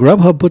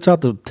 Grubhub puts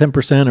out the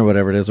 10% or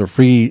whatever it is, or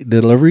free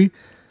delivery.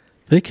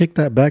 They kick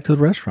that back to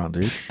the restaurant,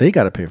 dude. They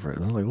got to pay for it.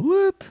 I'm like,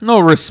 what? No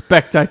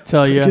respect, I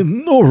tell you.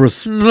 No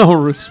respect. No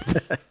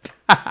respect.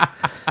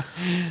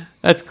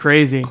 That's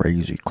crazy.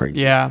 Crazy.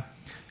 Yeah.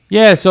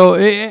 Yeah, so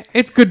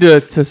it's good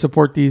to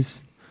support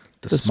these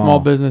the small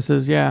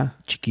businesses. Yeah.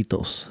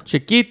 Chiquitos.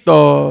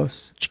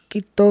 Chiquitos.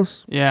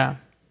 Yeah.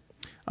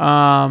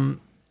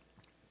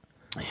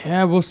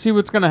 Yeah, we'll see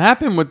what's going to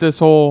happen with this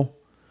whole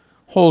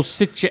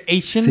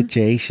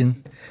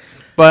situation.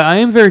 But I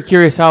am very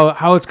curious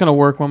how it's going to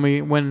work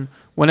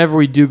whenever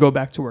we do go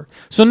back to work.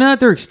 So now that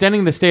they're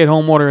extending the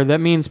stay-at-home order,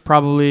 that means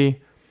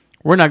probably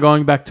we're not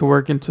going back to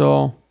work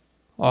until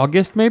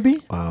August,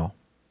 maybe? Wow.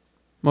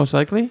 Most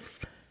likely.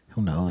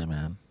 Who knows,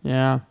 man?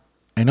 Yeah.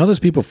 I know there's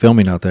people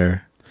filming out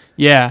there.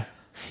 Yeah.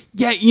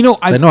 Yeah, you know,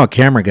 I know a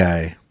camera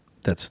guy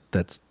that's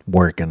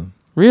working.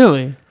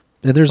 Really?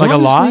 And there's Like a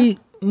lot?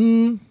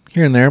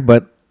 here and there,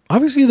 but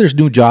obviously there's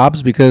new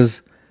jobs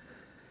because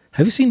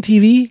have you seen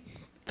TV?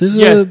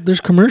 Yes.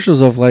 There's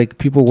commercials of like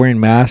people wearing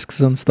masks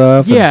and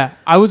stuff. and Yeah,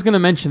 I was going to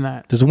mention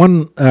that. there's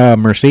one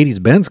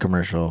Mercedes-Benz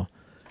commercial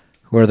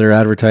where they're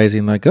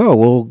advertising like,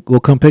 "Oh, we'll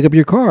come pick up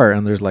your car,"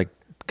 and there's like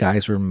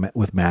guys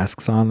with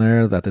masks on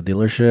there at the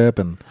dealership,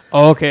 and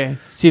Oh, okay.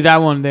 See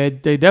that one? They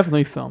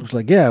definitely filmed. it's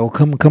like, "Yeah, we'll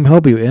come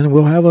help you, and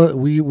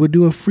we would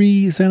do a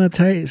free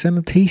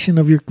sanitation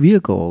of your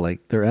vehicle." Like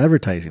they're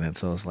advertising it,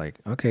 so it's like,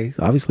 okay,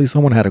 obviously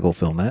someone had to go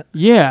film that.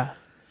 Yeah.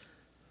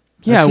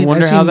 Yeah, I've I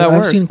wonder how that I've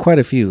works. seen quite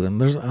a few,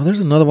 and there's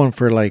another one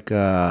for like,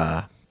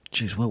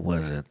 geez, what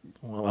was it?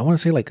 Well, I want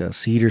to say like a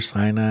Cedar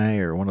Sinai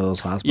or one of those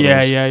hospitals.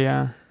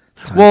 Yeah.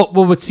 Well,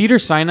 with Cedar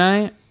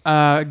Sinai,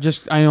 I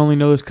only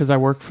know this because I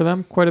work for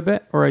them quite a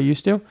bit, or I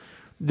used to.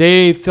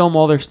 They film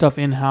all their stuff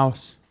in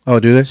house,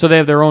 Oh, do they? so they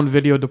have their own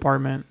video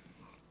department.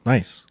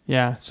 Nice.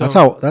 Yeah,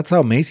 so That's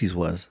how Macy's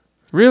was.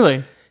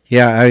 really.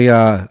 Yeah, I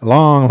a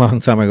long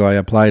time ago I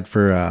applied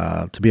for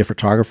to be a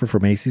photographer for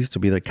Macy's, to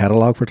be the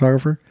catalog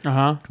photographer.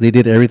 They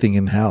did everything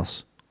in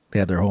house. They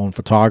had their own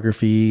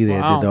photography. They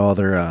Wow. did all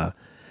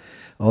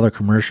their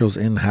commercials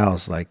in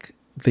house. Like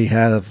they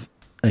have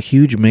a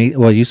huge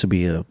it used to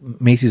be a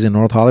Macy's in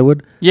North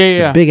Hollywood.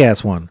 Yeah. Big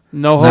ass one.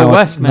 NoHo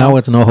West now. Now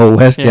it's NoHo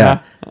West.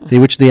 Yeah.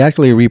 Yeah, they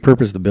actually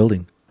repurposed the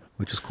building,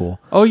 which is cool.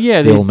 Oh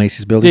yeah, The old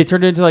Macy's building. They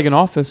turned it into like an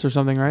office or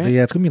something, right?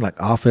 Yeah, it's gonna be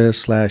like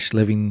office /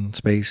 living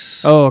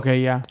space. Oh,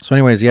 okay, yeah. So,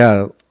 anyways,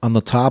 yeah, on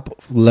the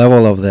top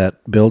level of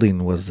that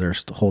building was their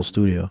whole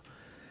studio.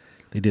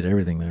 They did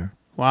everything there.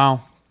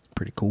 Wow,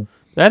 Pretty cool.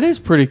 that is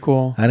pretty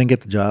cool. I didn't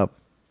get the job.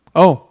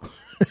 Oh,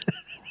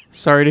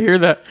 sorry to hear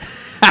that.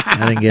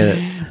 I didn't get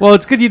it. Well,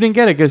 it's good you didn't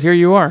get it because here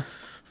you are.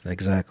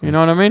 Exactly. You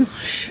know what I mean?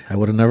 I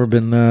would have never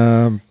been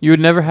You would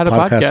never had a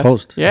podcast podcast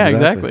host. Yeah,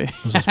 exactly.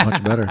 This is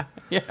much better.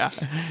 Yeah,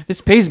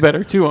 this pays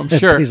better too. I'm It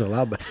sure. pays a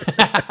lot better.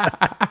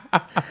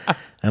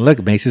 And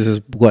look, Macy's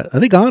is what? Are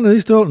they gone? Are they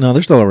still? No,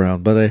 they're still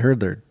around. But I heard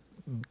they're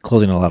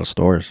closing a lot of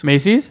stores.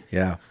 Macy's.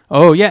 Yeah.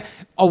 Oh yeah,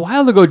 a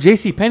while ago,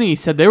 JCPenney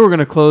said they were going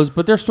to close,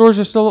 but their stores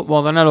are still.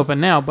 Well, they're not open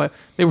now, but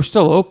they were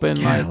still open.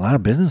 Yeah, like, a lot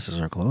of businesses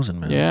are closing,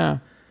 man. yeah.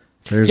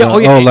 There's Yeah,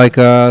 like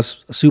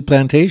Soup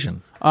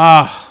Plantation.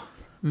 Ah,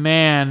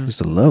 man. Used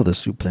to love the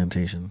Soup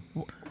Plantation.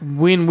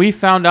 When we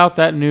found out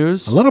that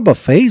news, A lot of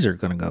buffets are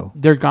gonna go.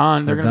 they're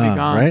gone. They're going to be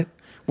gone. right?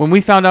 When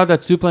we found out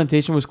that Soup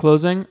Plantation was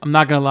closing, I'm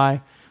not going to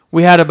lie.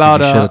 We had about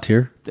Did you shed a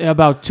tear?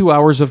 about 2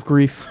 hours of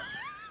grief.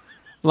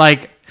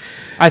 Like,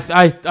 I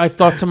thought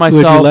to What did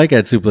you myself, like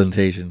at Soup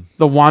Plantation?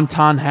 the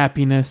wonton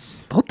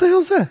happiness, What the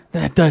hell's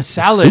that? the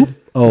salad, soup? the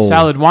Oh.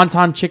 salad,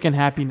 wonton chicken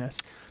happiness,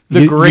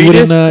 the You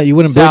greatest. You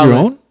wouldn't build your salad.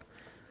 own?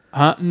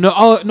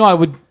 No, no, I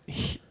would.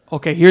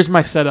 Okay, here's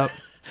my setup.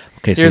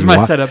 Okay, Here's you my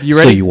walk- setup. You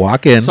ready? So you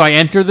walk in. So I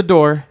enter the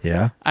door.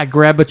 Yeah. I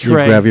grab a You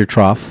tray. grab your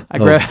trough. I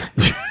grab.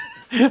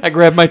 I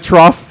grab my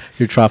trough.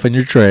 your trough and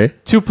your tray.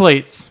 2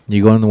 plates.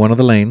 You go into one of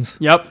the lanes.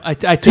 Yep. I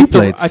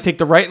plates. take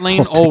the right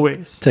lane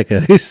always. Take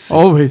it easy.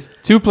 Always.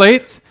 2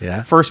 plates.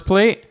 Yeah. First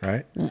plate.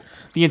 Right.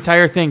 The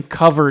entire thing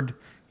covered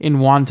in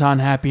wonton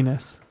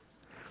happiness.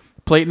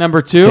 Plate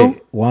number 2.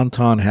 Okay,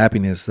 wonton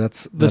happiness.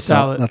 That's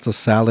salad. That's a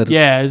salad.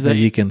 Yeah, is that that-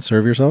 you can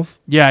serve yourself.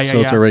 Yeah,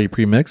 So it's already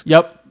pre-mixed.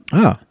 Yep.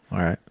 Oh, all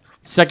right.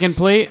 Second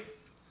plate,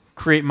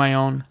 create my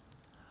own.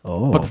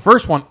 Oh, But the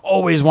first one,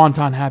 always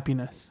wonton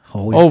happiness.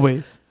 Always.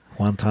 Always.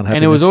 wonton happiness.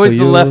 And it was always for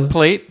the you. left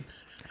plate.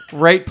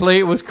 Right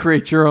plate was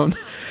create your own.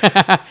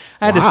 I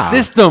had a Wow.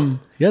 system.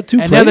 You had 2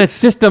 And plates. now that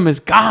system is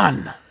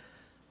gone.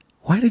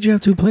 Why did you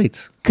have 2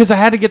 plates? Because I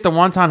had to get the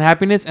wonton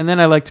happiness, and then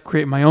I like to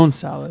create my own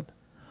salad.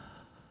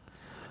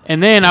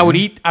 And then I would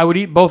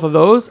eat both of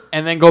those,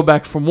 and then go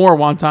back for more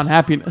wonton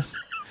happiness.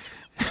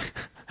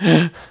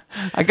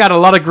 I got a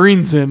lot of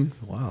greens in.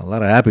 Wow, a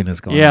lot of happiness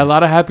going Yeah, a on.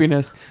 lot of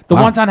happiness. The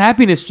Wow. wonton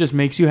happiness just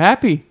makes you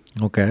happy.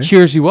 Okay.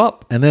 Cheers you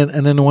up. And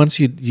then once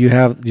you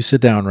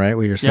sit down, right,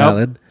 with your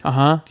salad,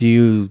 Uh-huh.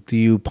 do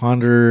you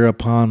ponder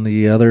upon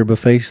the other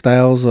buffet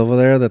styles over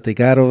there that they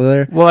got over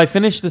there? Well, I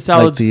finished the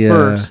salads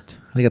first.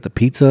 They got the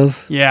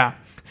pizzas. Yeah.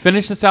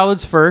 Finish the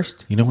salads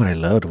first. You know what I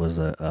loved was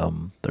their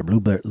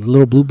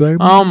little blueberry.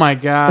 Oh my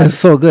god. It's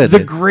so good. The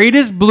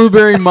greatest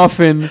blueberry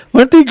muffin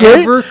Weren't they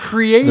great? ever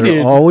created.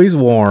 They're always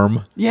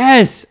warm.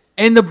 Yes.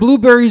 And the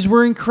blueberries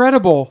were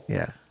incredible.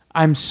 Yeah.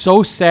 I'm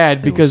so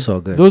sad because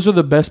so good. those are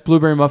the best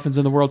blueberry muffins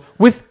in the world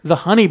with the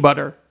honey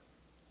butter.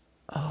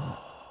 Oh.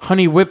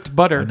 Honey whipped I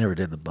butter. never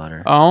did the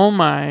butter. Oh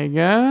my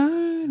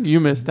god. You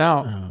missed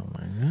out. Oh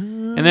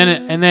my god.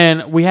 And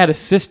then we had a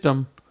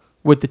system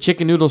with the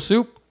chicken noodle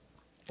soup.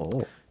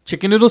 Oh.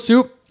 Chicken noodle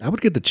soup. I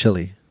would get the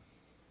chili.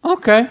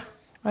 Okay.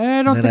 I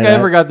don't And think then I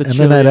ever got the and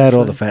chili. then I'd add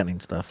all actually. the fattening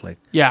stuff like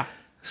Yeah.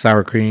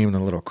 sour cream and the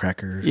little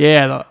crackers.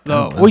 Yeah, the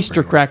Oh, that's oyster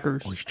pretty good.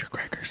 crackers. Oyster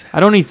crackers. I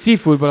don't eat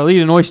seafood, but I'll eat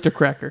an oyster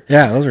cracker.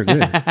 Yeah, those are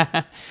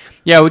good.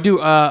 Yeah, we do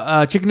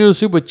chicken noodle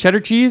soup with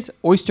cheddar cheese,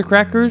 oyster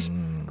crackers,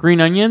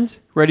 green onions,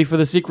 ready for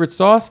the secret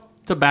sauce,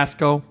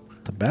 Tabasco.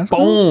 Tabasco.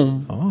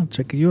 Boom. Oh,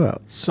 checking you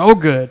out. So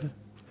good.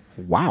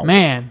 Wow.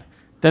 Man.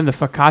 Then the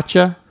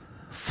focaccia.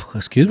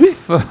 Excuse me?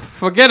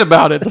 Forget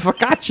about it. The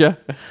focaccia.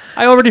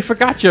 I already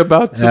focaccia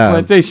about Yeah.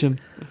 supplantation.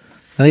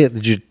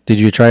 Did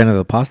you try any of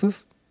the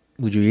pastas?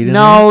 Would you eat it?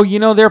 No, you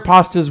know, their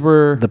pastas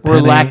were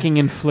penne. lacking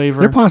in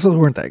flavor. Their pastas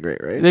weren't that great,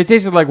 right? They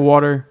tasted like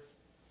water.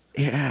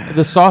 Yeah.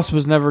 The sauce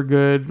was never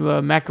good.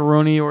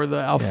 Macaroni or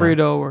the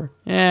Alfredo or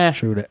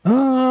True that.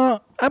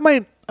 I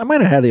might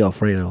have had the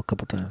Alfredo a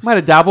couple times. might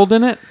have dabbled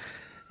in it.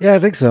 Yeah, I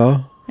think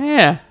so.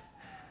 Yeah,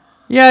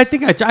 I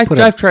think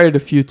I've tried it a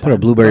few times. Put a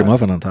blueberry but-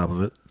 muffin on top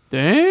of it.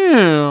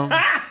 Damn.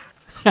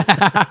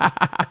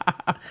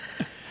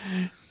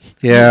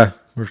 Yeah,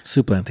 we're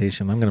soup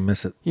plantation. I'm gonna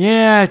miss it.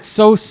 Yeah, it's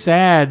so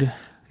sad.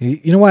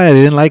 You know why I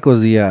didn't like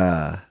was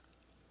the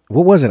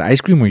what was it?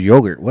 Ice cream or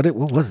yogurt? What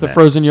was The that?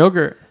 frozen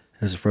yogurt.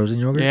 It was a frozen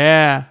yogurt.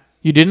 Yeah,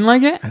 you didn't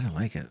like it? I didn't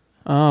like it.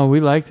 Oh, we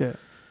liked it.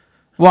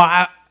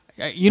 Well,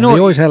 you And know, they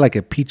always had like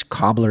a peach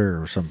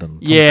cobbler or something. Some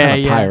yeah, kind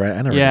of yeah, pie, right?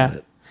 I never yeah.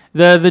 had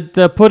it.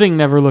 The pudding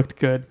never looked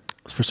good.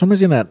 For some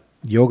reason, that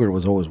yogurt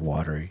was always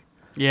watery,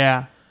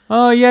 Yeah.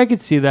 Oh, yeah, I could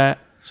see that.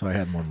 so I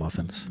had more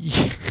muffins.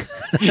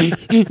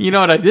 You know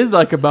what I did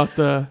like about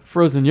the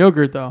frozen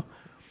yogurt though?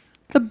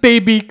 The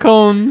baby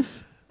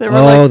cones. They were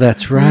Oh, like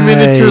that's right.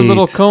 miniature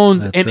little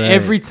cones, That's and right.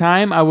 every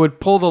time I would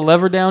pull the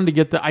lever down to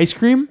get the ice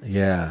cream,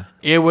 Yeah.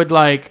 it would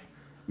like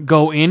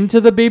go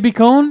into the baby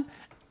cone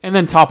and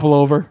then topple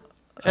over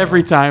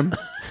every time.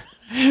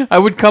 I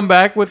would come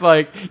back with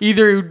like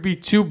either it would be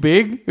too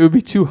big, it would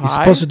be too You're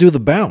high. supposed to do the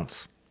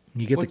bounce.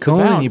 You get What's the the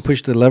cone and you bounce?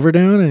 push the lever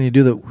down and you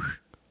do the. Whoosh.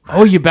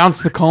 Oh, you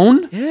bounce the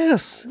cone?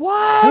 Yes.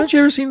 What? Haven't you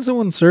ever seen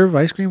someone serve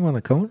ice cream on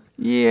the cone?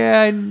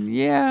 Yeah.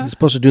 You're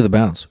supposed to do the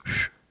bounce.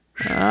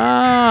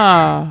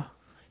 Ah.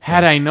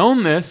 Had I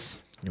known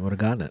this, You would have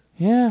gotten it.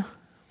 yeah.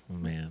 Oh,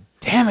 man.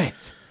 Damn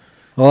it.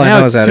 All I Now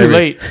know it's is that too every,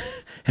 late.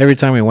 every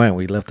time we went,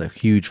 we left a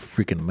huge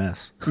freaking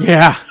mess.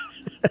 Yeah.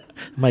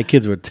 My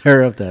kids would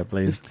tear up that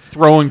place.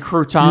 Throwing He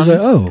croutons. was like,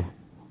 oh,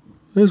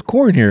 there's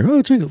corn here.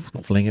 Oh, check it.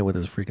 Fling it with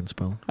his freaking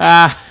spoon.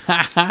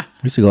 Ah,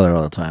 We used to go there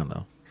all the time,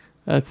 though.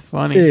 that's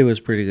funny. It was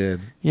pretty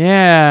good.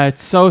 Yeah,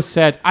 it's so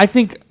sad. I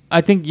think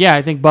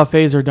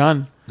buffets are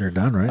done. They're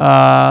done, right?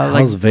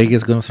 Like How's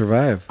Vegas going to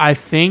survive? I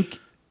think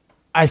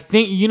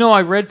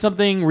I read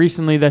something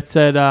recently that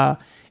said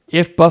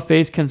if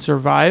buffets can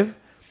survive,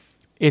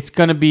 it's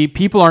going to be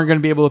people aren't going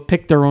to be able to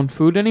pick their own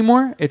food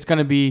anymore. It's going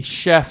to be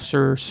chefs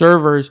or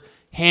servers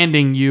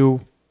handing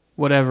you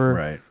whatever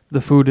Right.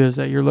 the food is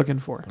that you're looking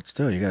for. But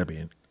still, you got to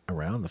be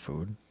around the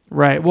food.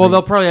 Right. Well,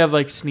 they'll probably have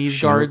like sneeze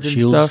guards and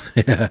Shields. stuff.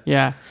 Yeah.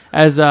 Yeah.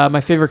 As my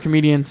favorite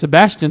comedian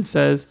Sebastian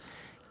says,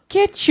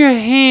 get your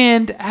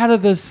hand out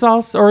of the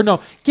salsa. Or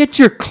no, get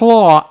your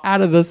claw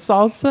out of the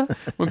salsa.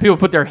 When people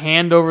put their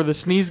hand over the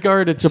sneeze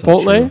guard at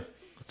Chipotle.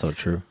 That's so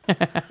true.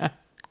 Let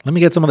me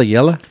get some of the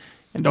yellow.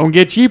 And don't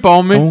get cheap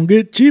on me. Don't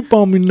get cheap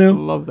on me now.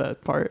 Love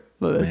that part.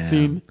 Love that Man.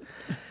 scene.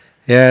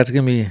 Yeah, it's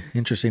going to be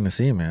interesting to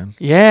see, man.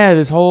 Yeah,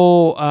 this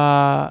whole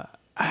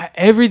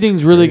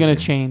everything's really going to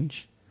Crazy.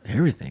 change.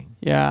 Everything.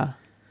 Yeah.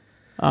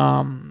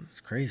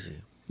 It's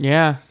crazy.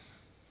 Yeah.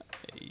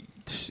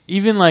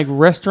 Even like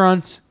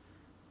restaurants,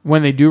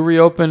 when they do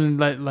reopen,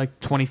 like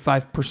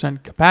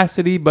 25%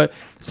 capacity. But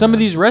some of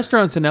these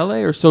restaurants in LA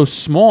are so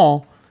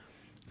small,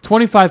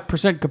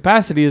 25%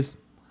 capacity is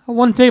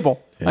one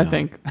table, I Yeah.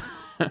 think.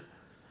 Yeah,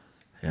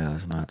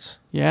 that's nuts.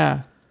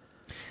 Yeah.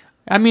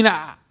 I mean,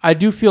 I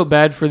do feel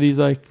bad for these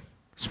like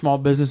small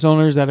business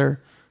owners that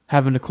are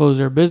having to close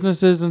their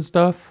businesses and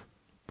stuff.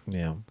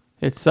 Yeah.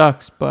 It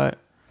sucks, but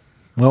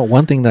Well,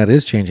 one thing that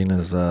is changing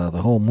is the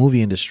whole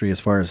movie industry as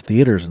far as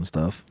theaters and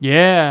stuff.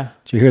 yeah.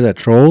 Did you hear that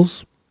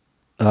Trolls?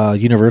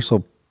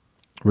 Universal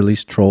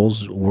released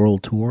Trolls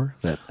World Tour,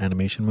 that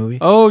animation movie.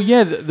 Oh,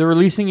 yeah. They're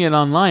releasing it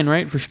online,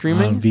 right? For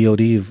streaming? On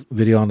VOD,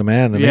 video on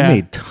demand. And Yeah. they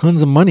made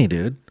tons of money,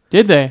 dude.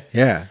 Did they?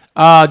 Yeah.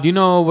 Do you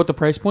know what the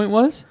price point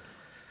was?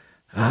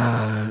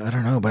 I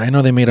don't know, but I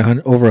know they made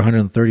over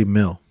 130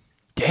 mil.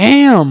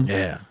 Damn.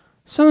 Yeah.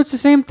 So it's the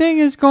same thing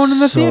as going to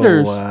the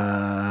theaters.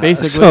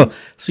 basically.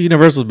 So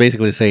Universal's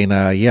basically saying,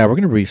 yeah, we're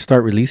going to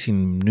start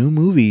releasing new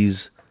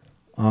movies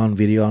on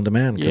video on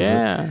demand. 'cause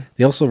Yeah.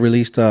 They also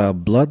released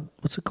Blood,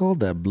 what's it called?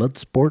 That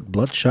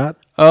Bloodshot?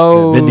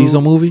 Oh. That Vin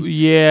Diesel movie?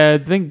 Yeah,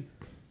 I think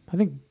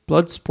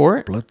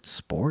Bloodsport.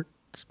 Bloodsport?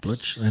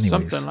 Anyways.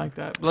 Something like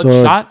that. So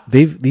Bloodshot.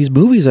 these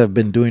movies have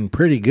been doing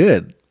pretty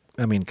good.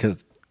 I mean,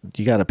 because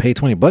you got to pay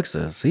 $20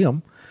 to see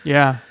them.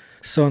 Yeah.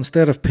 So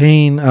instead of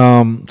paying,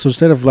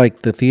 instead of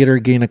like the theater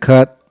getting a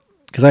cut,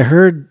 because I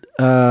heard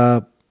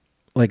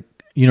like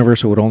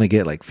Universal would only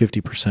get like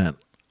 50%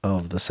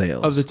 of the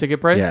sales Of the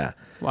ticket price? Yeah,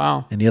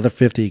 Wow. and the other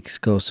 50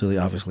 goes to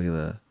obviously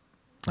the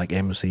like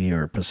AMC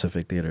or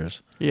Pacific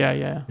theaters, Yeah,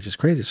 yeah. which is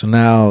crazy. So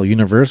now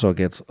Universal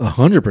gets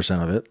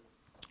 100% of it.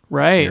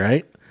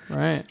 Right.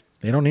 Right?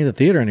 They don't need the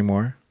theater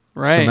anymore.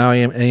 Right. So now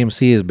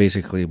AMC is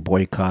basically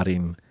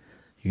boycotting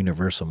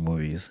Universal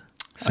movies,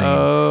 saying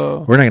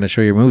Oh. we're not going to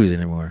show your movies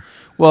anymore.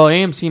 Well,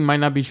 AMC might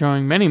not be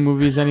showing many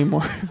movies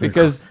anymore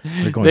because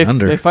They're going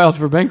under. they filed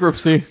for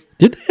bankruptcy.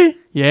 Did they?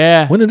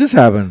 Yeah. When did this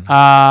happen?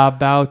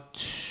 About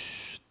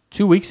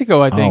 2 weeks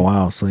ago, I think. Oh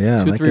wow! So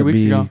yeah, 2-3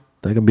 weeks ago.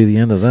 That could be the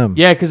end of them.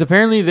 Yeah, because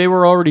apparently they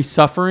were already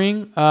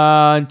suffering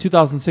in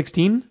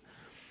 2016.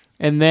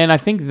 And then I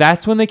think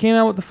that's when they came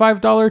out with the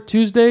 $5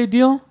 Tuesday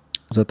deal.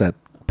 Was that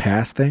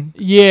pass thing?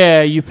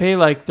 Yeah, you pay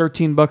like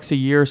 $13 a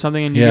year or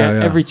something, and you Yeah, get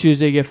yeah. every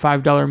Tuesday you get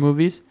 $5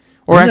 movies.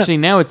 Or Didn't actually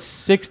now it's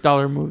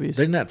 $6 movies.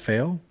 Didn't that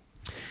fail?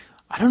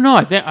 I don't know.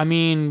 I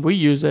mean, we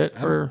use it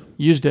or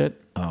used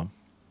it. Oh,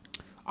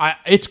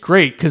 It's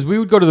great because we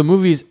would go to the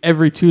movies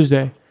every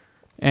Tuesday,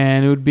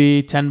 and it would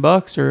be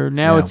 $10. Or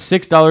now Yeah. it's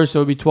 $6, so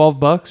it'd be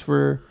 $12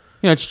 for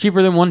it's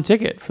cheaper than one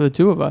ticket for the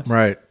two of us.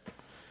 right.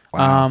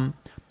 Wow.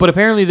 But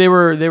apparently they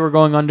were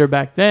going under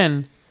back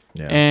then,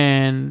 Yeah.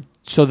 and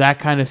so that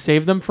kind of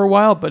saved them for a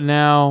while. But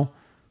now,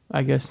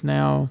 I guess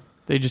now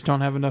they just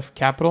don't have enough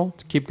capital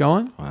to keep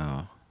going.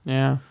 Wow.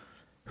 Yeah.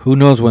 Who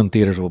knows when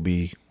theaters will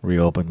be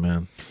reopened,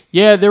 man?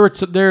 Yeah,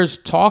 there's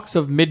talks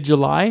of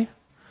mid-July,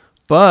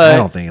 but I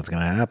don't think it's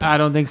gonna happen. I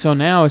don't think so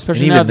now, And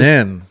especially now. even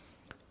then,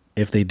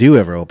 if they do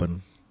ever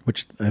open,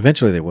 which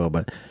eventually they will,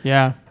 but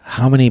Yeah.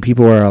 how many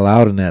people are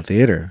allowed in that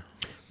theater?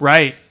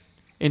 Right.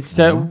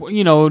 Instead,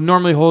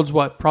 normally holds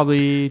what?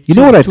 Probably You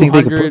know what I think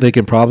 200. they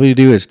can probably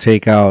do is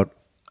take out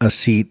a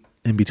seat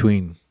in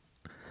between.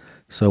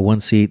 So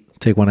one seat,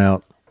 take one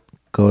out,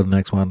 go to the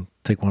next one,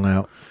 take one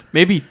out.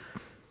 Maybe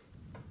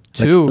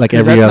two. like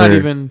 'cause every that's other- Not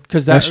even,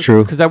 cause that's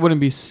true. Because that wouldn't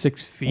be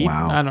 6 feet.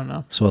 Wow. I don't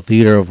know. So a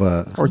theater of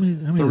Or how many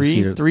is a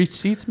theater? three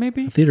seats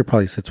maybe. A theater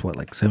probably sits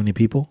like 70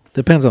 people.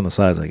 Depends on the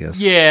size, I guess.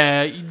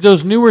 Yeah,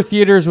 those newer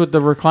theaters with the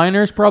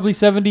recliners probably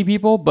 70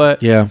 people,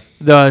 but Yeah.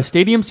 the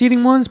stadium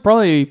seating ones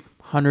probably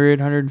 100,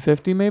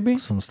 150 maybe.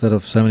 So instead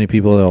of 70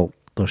 people,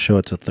 they'll show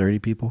it to 30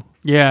 people.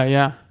 Yeah,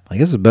 yeah, I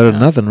guess it's better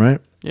than nothing,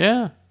 right?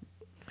 yeah.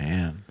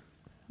 Man,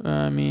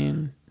 I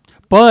mean,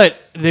 but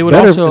they would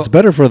better, also it's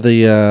better for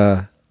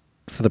the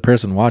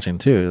person watching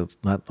too. It's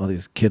not all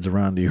these kids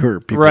around you or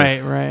people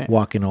right.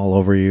 walking all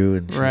over you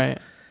and shit. Right.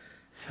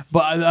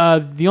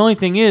 But the only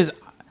thing is,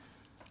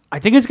 I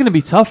think it's going to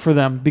be tough for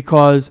them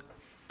because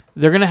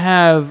they're going to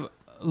have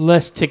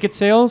less ticket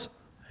sales,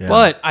 Yeah.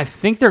 but I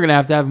think they're going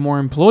to have more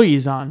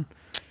employees on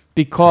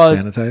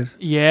because, Sanitize.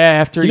 yeah,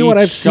 after You know each what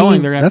I've showing,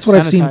 seen? they're going to That's have what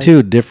to I've seen sanitize.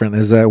 too. Different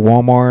is that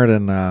Walmart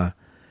and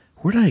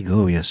where did I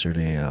go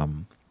yesterday?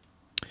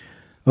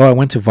 I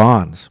went to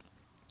Vaughn's.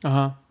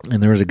 Uh-huh.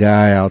 And there was a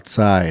guy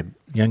outside,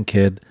 young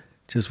kid,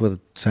 just with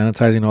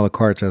sanitizing all the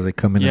carts as they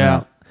come in and Yeah.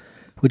 out,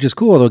 which is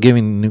cool. They're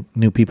giving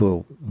new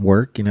people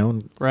work.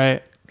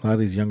 Right. A lot of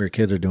these younger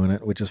kids are doing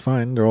it, which is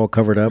fine. They're all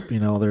covered up.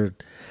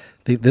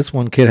 This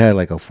one kid had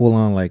like a full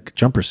on like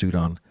jumper suit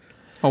on,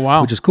 Oh,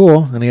 wow. which is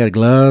cool. And he had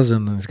gloves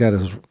and he's got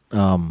his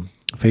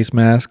face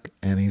mask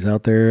and he's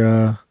out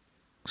there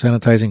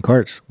sanitizing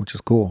carts, which is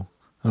cool.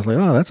 I was like,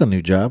 oh, that's a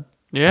new job.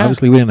 Yeah.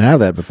 Obviously, we didn't have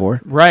that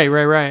before. Right.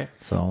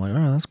 So I'm like,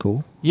 oh, that's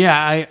cool.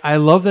 Yeah, I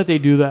love that they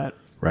do that.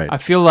 Right. I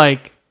feel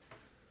like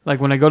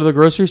when I go to the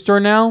grocery store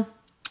now,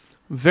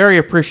 very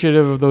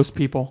appreciative of those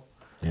people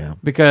Yeah.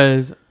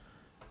 because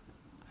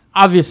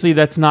obviously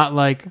that's not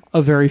like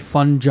a very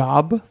fun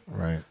job,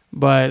 Right.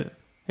 but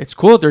it's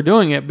cool that they're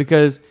doing it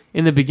because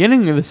in the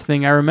beginning of this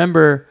thing, I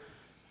remember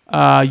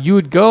you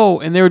would go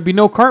and there would be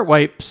no cart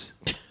wipes.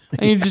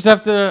 And you just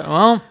have to,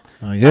 well,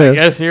 I I guess.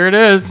 guess here it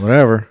is.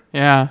 Whatever.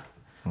 Yeah.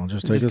 I'll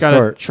just You take just this gotta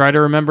cart. try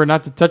to remember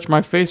not to touch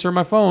my face or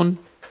my phone.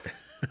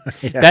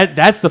 Yeah.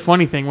 That's the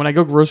funny thing. When I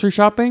go grocery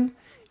shopping,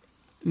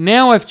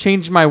 now I've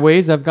changed my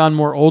ways. I've gone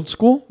more old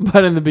school.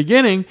 But in the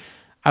beginning,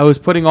 I was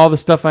putting all the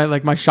stuff,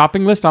 like my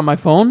shopping list on my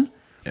phone.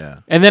 Yeah.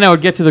 And then I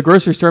would get to the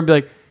grocery store and be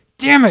like,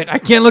 damn it, I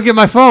can't look at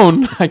my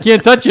phone. I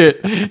can't touch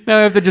it. Now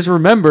I have to just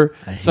remember.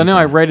 So now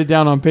I write it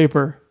down on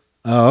paper.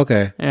 Oh,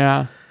 okay.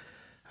 Yeah.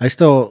 I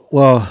still,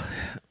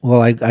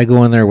 I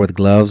go in there with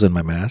gloves and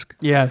my mask,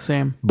 Yeah,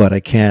 same. but I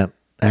can't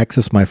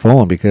access my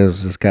phone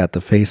because it's got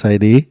the Face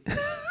ID.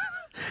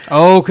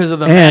 Oh, because of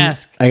the And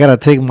mask. I got to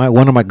take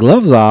one of my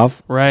gloves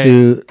off Right.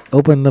 to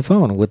open the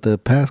phone with the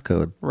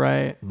passcode.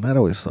 Right. And that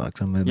always sucks.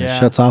 And then Yeah. it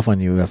shuts off on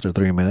you after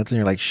 3 minutes and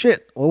you're like,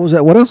 shit, what was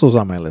that? What else was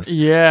on my list?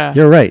 Yeah.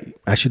 You're right.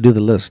 I should do the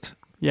list.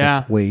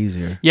 Yeah. It's way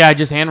easier. Yeah, I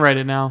just handwrite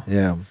it now.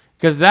 Yeah.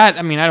 Because that,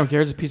 I mean, I don't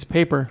care. It's a piece of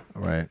paper.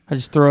 Right. I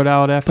just throw it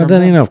out after. But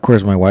then, I'm you done. know, of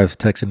course, my wife's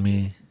texting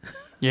me,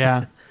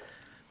 Yeah.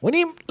 we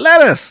need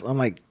lettuce. I'm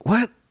like,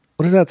 what?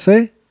 What does that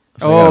say?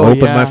 So I gotta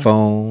open my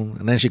phone.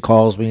 And then she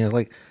calls me and it's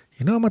like,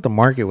 you know, I'm at the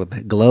market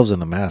with gloves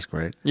and a mask,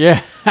 right?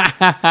 Yeah.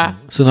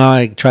 So now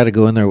I try to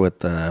go in there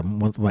with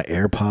my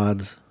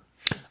AirPods.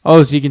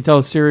 Oh, so you can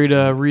tell Siri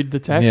to read the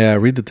text? Yeah,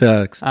 read the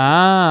text.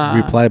 Ah.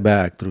 Reply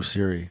back through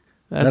Siri.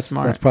 That's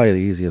smart. That's probably the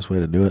easiest way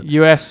to do it.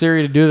 You ask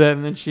Siri to do that,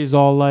 and then she's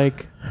all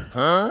like,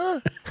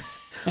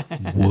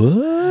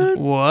 What?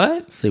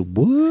 what? Say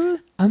what?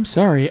 I'm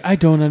sorry. I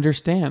don't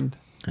understand.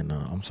 I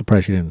know. I'm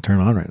surprised she didn't turn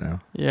on right now.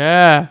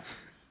 Yeah.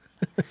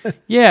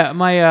 Yeah,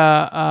 my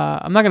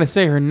I'm not gonna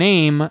say her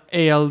name,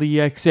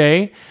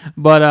 Alexa,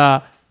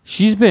 but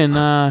she's been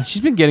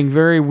getting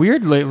very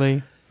weird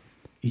lately.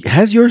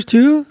 Has yours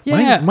too?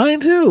 Yeah. Mine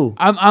too.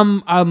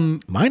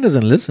 I'm Mine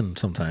doesn't listen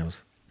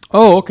sometimes.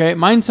 oh, okay.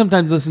 Mine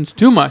sometimes listens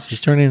too She's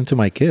much. turning into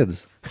my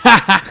kids.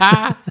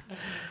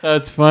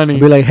 That's funny. I'll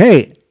be like,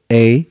 hey,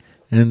 A,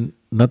 and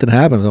nothing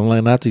happens. I'm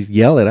like, not to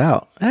yell it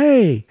out.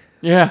 Hey.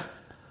 Yeah.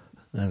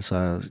 And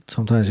so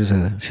sometimes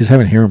she's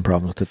having hearing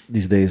problems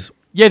these days.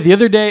 Yeah, the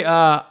other day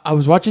I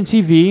was watching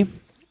TV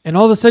and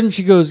all of a sudden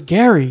she goes,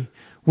 Gary,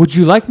 would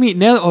you like me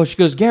now? Oh, she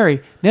goes,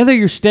 Gary, now that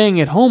you're staying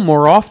at home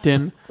more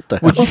often,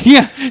 would you,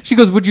 yeah. She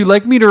goes, would you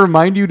like me to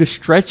remind you to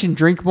stretch and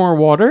drink more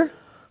water?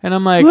 And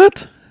I'm like,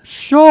 What?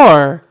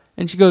 sure.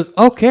 And she goes,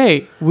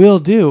 okay, will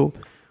do.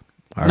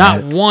 All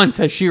Not right. once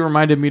has she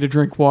reminded me to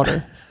drink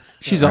water.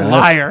 She's a All right.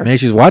 liar. Maybe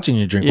she's watching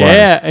you drink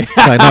Yeah. water.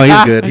 I know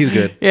he's good. He's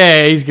good.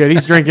 Yeah, he's good.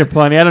 He's drinking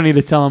plenty. I don't need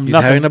to tell him He's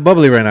nothing. having a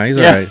bubbly right now. He's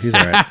Yeah. all right. He's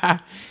all right.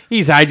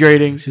 He's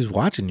hydrating. She's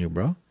watching you,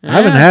 bro. Yeah. I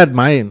haven't had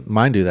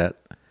mine do that.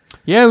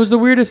 Yeah, it was the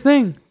weirdest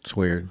thing. It's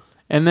weird.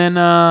 And then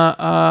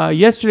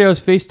yesterday I was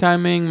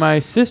FaceTiming my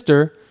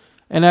sister,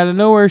 and out of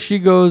nowhere she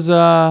goes,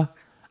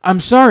 I'm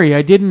sorry,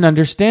 I didn't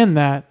understand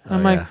that.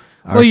 I'm like, yeah.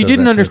 well, Ours you does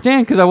didn't that too.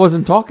 understand because I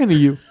wasn't talking to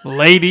you,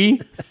 lady.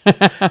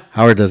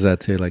 Howard does that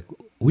too. Like,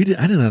 I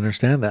didn't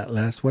understand that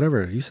last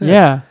whatever you said.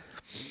 Yeah.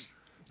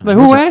 Like,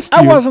 who asked you?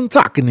 I wasn't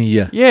talking to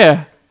you.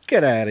 Yeah.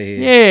 Get out of here.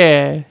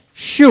 Yeah.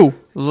 Shoo,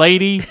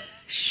 lady.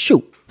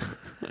 Shoot.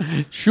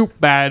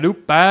 Shoot,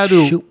 ba-doop,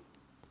 ba-doop. Shoot.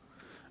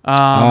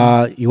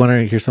 You want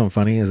to hear something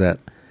funny? Is that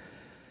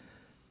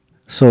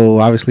so?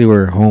 Obviously,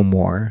 we're home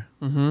more,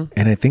 and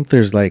I think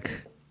there's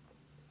like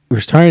we're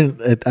starting.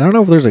 I don't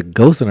know if there's a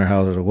ghost in our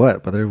house or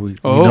what, but we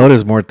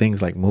notice more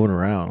things like moving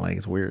around. Like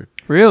it's weird,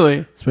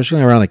 Really?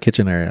 especially around the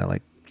kitchen area.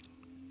 Like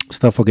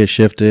stuff will get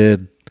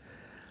shifted.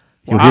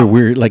 You'll Wow. hear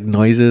weird like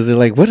noises. They're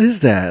like, "What is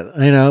that?"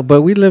 You know.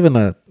 But we live in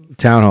a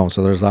townhome,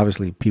 so there's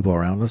obviously people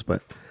around us,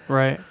 but.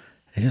 Right.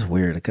 It's just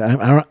weird.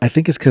 I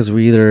think it's because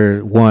we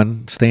either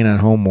one staying at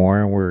home more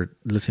and we're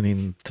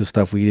listening to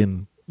stuff we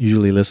didn't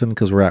usually listen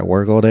because we're at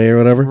work all day or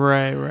whatever.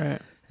 Right, right.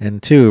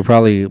 And two,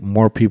 probably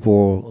more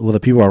people. Well, the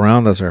people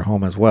around us are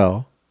home as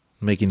well,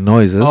 making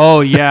noises.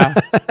 Oh, yeah.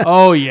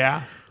 Oh,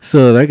 yeah.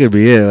 So that could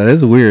be it. But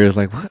it's weird. It's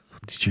like, what?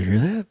 Did you hear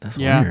that? That's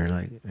Yeah. weird.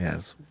 Like,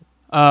 yes.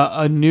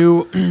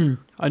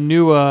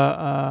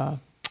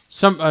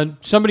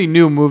 Somebody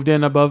new moved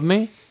in above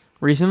me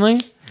recently.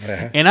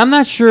 Yeah. And I'm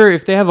not sure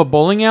if they have a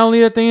bowling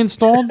alley that they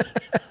installed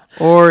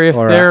or if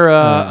Or they're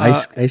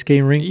ice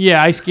skating rink.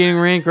 yeah, ice skating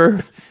rink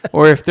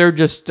or if they're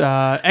just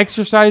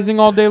exercising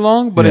all day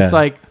long, but it's Yeah.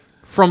 like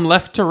from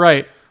left to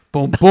right.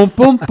 Boom boom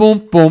boom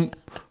boom boom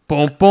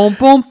boom boom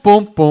boom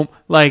boom boom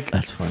like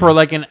That's funny. for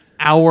like an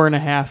hour and a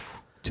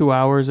half, 2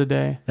 hours a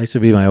day. That used to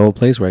be my old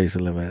place where I used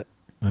to live at,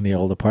 in the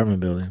old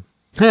apartment building.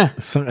 Huh.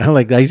 So,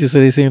 like I used to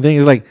say the same thing.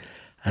 It's like,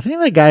 I think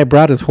that guy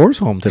brought his horse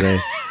home today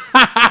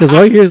because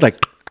all you hear is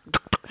like,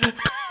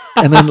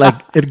 and then like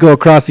it'd go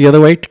across the other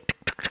way.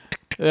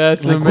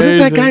 That's Like, amazing. what is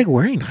that guy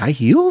wearing? High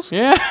heels?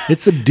 Yeah.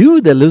 It's a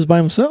dude that lives by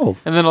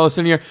himself. And then all of a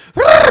sudden you're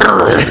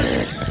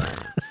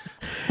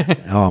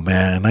Oh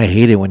man, I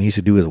hate it when he used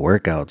to do his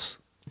workouts.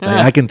 Like,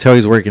 I can tell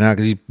he's working out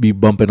because he'd be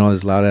bumping all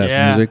this loud ass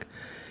Yeah. music.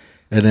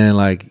 and then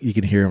like you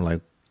can hear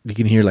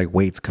like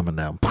weights coming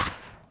down.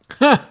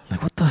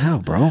 Like what the hell,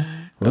 bro?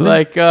 Really?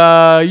 Like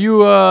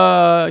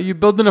you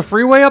building a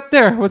freeway up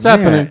there? What's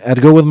happening? Yeah,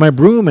 I'd go with my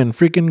broom and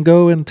freaking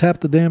go and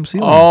tap the damn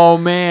ceiling. Oh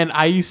man,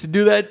 I used to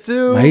do that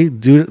too. I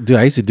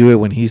used to do it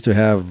when he used to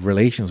have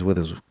relations with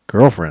his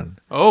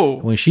girlfriend. Oh,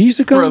 When she used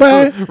to come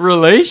by,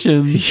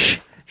 relations.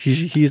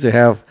 he used to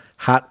have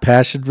hot,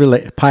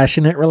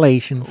 passionate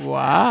relations.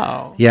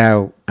 Wow.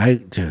 Yeah,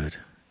 dude,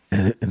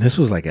 and this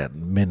was like at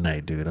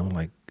midnight, dude. I'm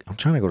like, I'm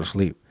trying to go to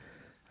sleep.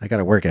 I got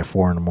to work at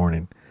 4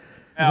 a.m.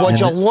 Would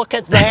you look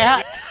at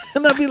that?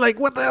 And I'd be like,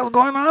 what the hell's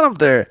going on up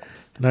there?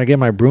 And I get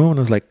my broom and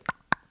it's like,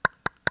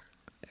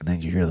 and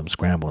then you hear them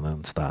scramble and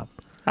then stop.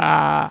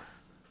 Ah,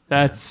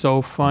 that's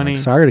so funny.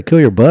 Like, sorry to kill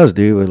your buzz,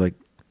 dude, but like,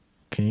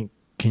 can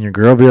your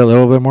girl be a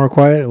little bit more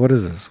quiet? What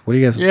is this? What do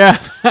you guys? Yeah.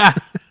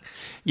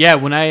 Yeah,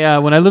 when I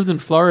lived in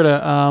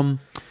Florida,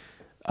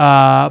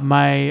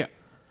 the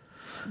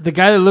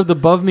guy that lived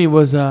above me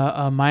was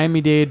a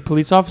Miami-Dade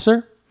police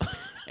officer,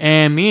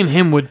 and me and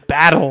him would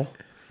battle.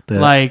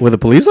 With a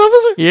police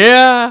officer?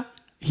 Yeah.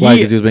 Why?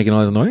 Because he was making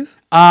all this noise?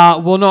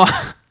 Well, no,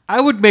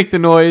 I would make the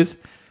noise,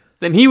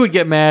 then he would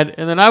get mad,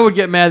 and then I would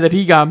get mad that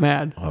he got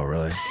mad. Oh,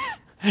 really?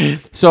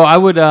 So I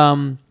would,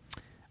 so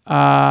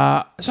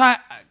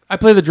I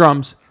play the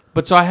drums.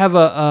 But so I have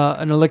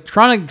an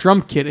electronic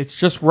drum kit. It's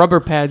just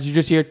rubber pads. You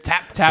just hear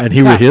tap, tap, And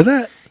he tap. would hear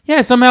that?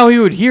 Yeah, somehow he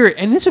would hear it.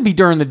 And this would be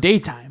during the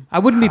daytime. I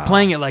wouldn't be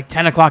playing it like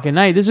 10 o'clock at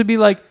night. This would be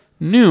like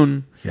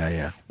noon.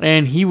 Yeah.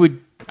 And he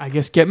would, I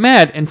guess, get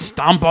mad and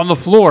stomp on the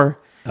floor.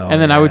 Oh,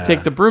 and then I would yeah.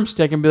 take the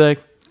broomstick and be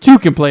like, 2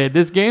 can play it.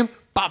 This game,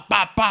 pop,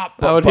 pop,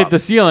 pop. I would hit the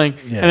ceiling.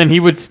 Yeah. And then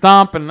he would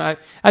stomp. And I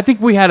think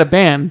we had a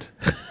band.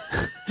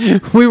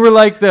 We were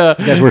like the...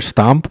 You guys were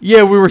Stomp?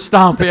 Yeah, we were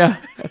Stomp, yeah.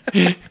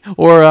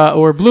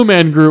 or Blue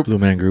Man Group. Blue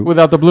Man Group.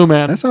 Without the Blue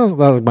Man. That sounds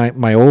like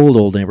my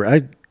old neighbor.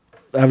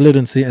 I've lived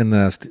in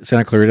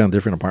Santa Clarita in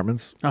different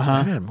apartments. Uh-huh.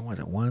 I've had, what was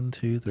it, 1,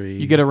 2, 3...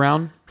 You get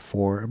around?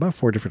 about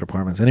 4 different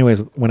apartments.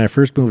 Anyways, when I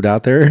first moved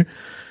out there,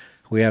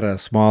 we had a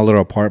small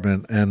little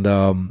apartment. And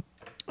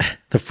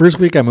the first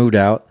week I moved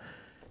out,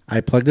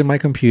 I plugged in my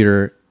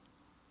computer,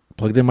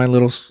 plugged in my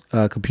little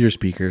computer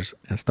speakers,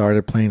 and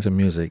started playing some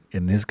music.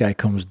 And this guy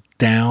comes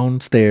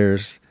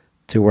downstairs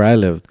to where I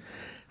lived,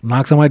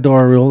 knocks on my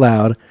door real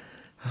loud.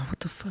 Oh, what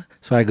the fuck?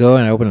 So I go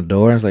and I open the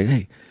door and it's like,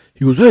 hey.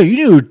 He goes, hey,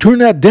 you need to turn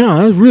that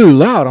down. That's really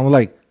loud. I'm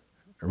like,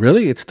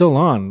 really? It's still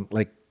on.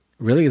 Like,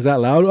 really? Is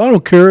that loud? I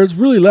don't care. It's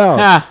really loud.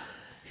 Ah.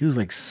 He was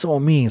like so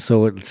mean.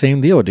 So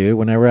same deal, dude.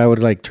 Whenever I would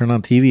like turn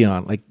on TV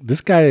on, like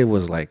this guy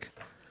was like,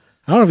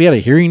 I don't know if he had a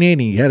hearing aid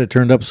and he had it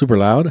turned up super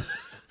loud.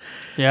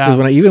 Yeah.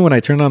 Because when I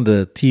turned on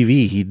the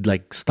TV, he'd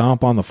like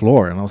stomp on the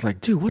floor, and I was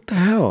like, dude, what the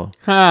hell?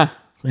 Ha.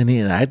 And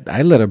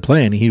I let him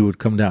play, and he would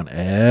come down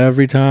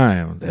every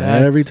time,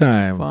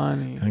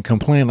 Funny. and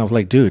complain. I was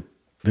like, dude,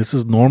 this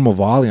is normal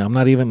volume. I'm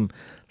not even.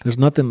 There's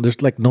nothing.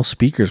 There's like no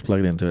speakers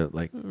plugged into it.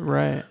 Like,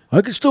 Right.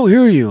 I can still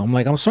hear you. I'm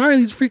like, I'm sorry,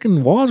 these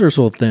freaking walls are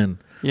so thin.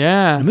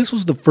 Yeah. And this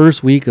was the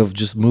first week of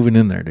just moving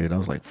in there, dude. I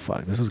was like,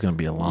 fuck, this is gonna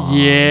be a long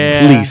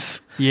Yeah.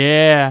 lease.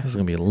 Yeah. This is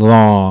gonna be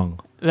long.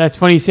 That's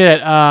funny you say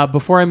that.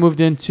 Before I moved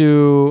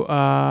into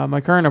my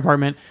current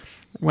apartment,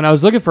 when I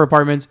was looking for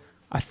apartments,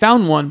 I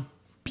found one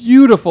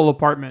beautiful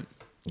apartment,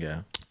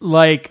 Yeah.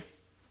 like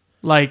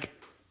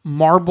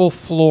marble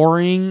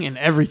flooring and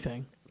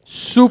everything,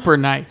 super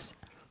nice.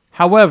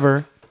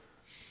 However,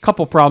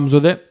 couple problems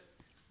with it.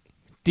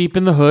 Deep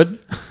in the hood,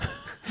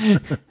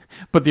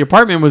 but the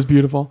apartment was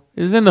beautiful.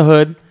 It was in the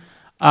hood,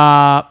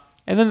 and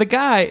then the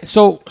guy.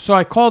 So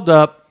I called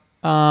up.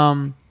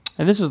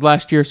 And this was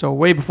last year, so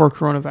way before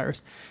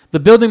coronavirus. The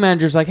building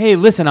manager's like, hey,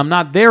 listen, I'm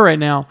not there right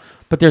now,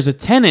 but there's a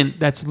tenant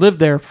that's lived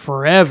there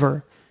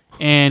forever,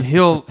 and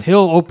he'll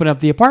open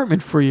up the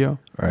apartment for you.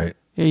 Right.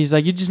 He's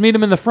like, you just meet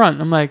him in the front.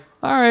 I'm like,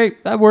 all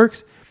right, that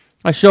works.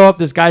 I show up,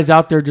 this guy's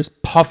out there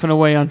just puffing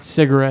away on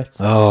cigarettes.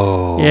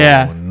 Oh.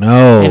 Yeah.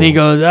 No. And he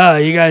goes, oh,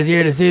 you guys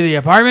here to see the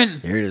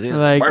apartment? Here to see the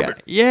like,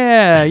 apartment.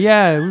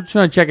 Yeah, we're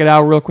trying to check it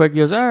out real quick. He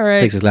goes, all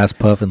right. Takes his last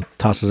puff and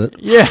tosses it.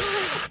 Yeah.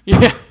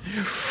 Yeah.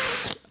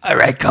 All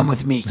right, come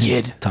with me,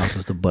 kid.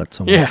 Tosses the butt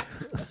somewhere. Yeah.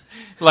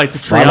 Light the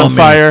tree Follow on me.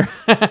 fire.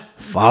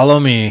 Follow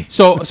me.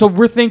 So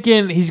we're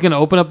thinking he's going to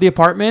open up the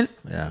apartment.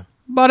 Yeah.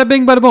 Bada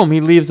bing, bada boom. He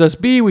leaves us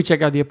be. We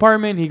check out the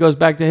apartment. He goes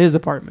back to his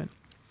apartment.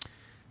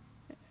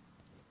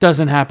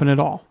 Doesn't happen at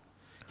all.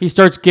 He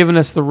starts giving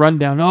us the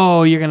rundown.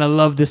 Oh, you're going to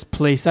love this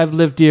place. I've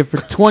lived here for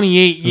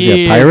 28 years. Is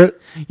he a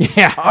pirate?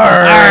 Yeah.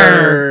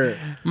 Arr.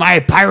 My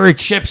pirate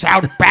ship's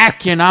out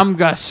back, and I'm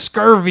got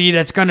scurvy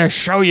that's going to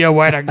show you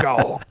where to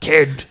go,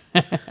 kid.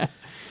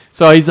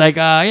 So he's like,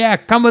 yeah,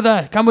 come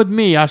with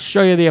me. I'll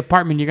show you the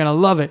apartment. You're going to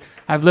love it.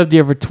 I've lived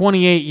here for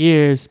 28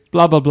 years,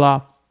 blah, blah,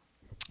 blah.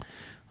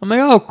 I'm like,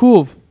 oh,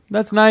 cool.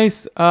 That's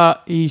nice.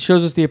 He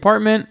shows us the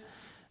apartment,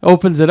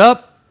 opens it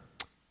up.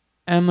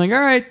 And I'm like, all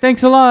right,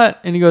 thanks a lot.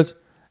 And he goes,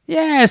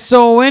 yeah,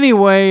 so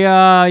anyway,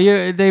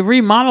 they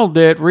remodeled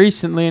it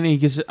recently.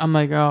 And I'm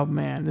like, oh,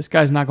 man, this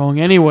guy's not going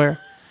anywhere.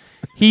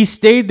 He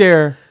stayed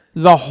there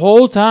the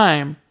whole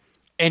time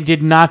and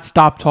did not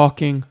stop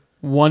talking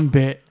one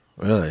bit.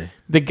 Really?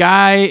 The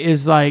guy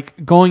is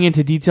like going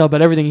into detail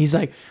about everything. He's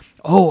like,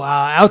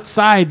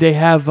 outside they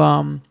have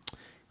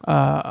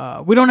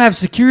we don't have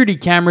security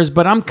cameras,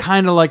 but I'm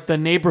kind of like the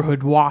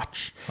neighborhood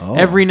watch. Oh.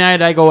 Every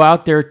night I go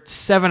out there at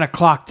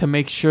 7:00 to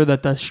make sure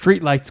that the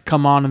street lights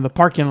come on in the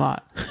parking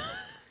lot.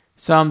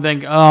 So I'm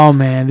thinking, oh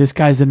man, this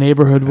guy's the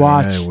neighborhood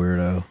watch. Hey,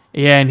 weirdo.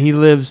 Yeah, and he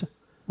lives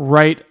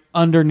right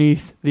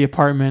underneath the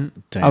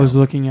apartment I was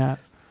looking at.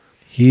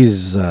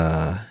 He's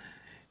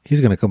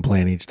gonna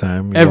complain each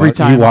time.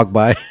 Time you walk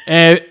by.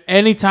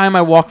 Anytime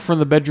I walk from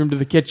the bedroom to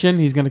the kitchen,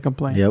 he's gonna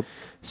complain. Yep.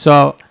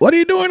 So What are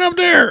you doing up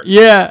there?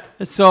 yeah,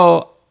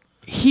 so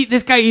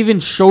this guy even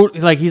showed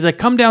he's like,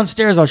 come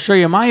downstairs, I'll show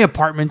you my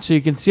apartment so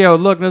you can see how it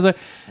looks. And I was like,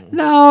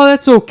 no,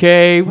 that's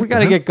okay. We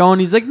gotta get going.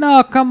 He's like,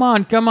 no, come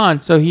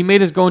on. So he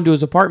made us go into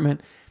his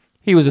apartment.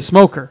 He was a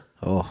smoker.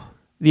 Oh.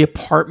 The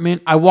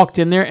apartment, I walked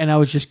in there and I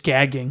was just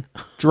gagging,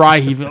 dry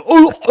heaving.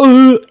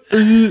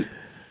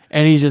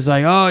 And he's just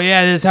like, oh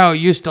yeah, this is how it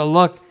used to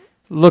look.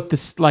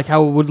 Like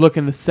how it would look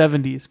in the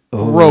 70s.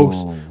 Gross.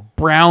 Oh.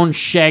 Brown,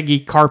 shaggy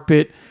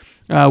carpet,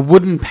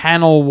 wooden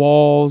panel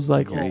walls,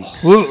 like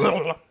gross.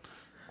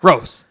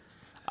 Gross.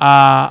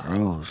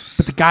 But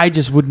the guy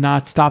just would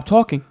not stop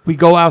talking. We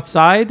go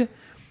outside,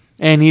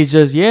 and he's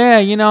just,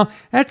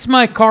 that's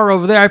my car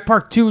over there. I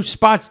parked 2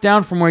 spots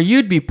down from where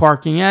you'd be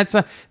parking. Yeah, it's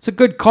a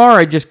good car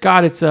I just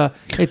got. It's a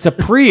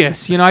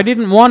Prius. I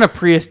didn't want a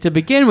Prius to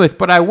begin with,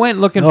 but I went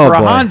looking for a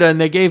Honda, and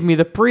they gave me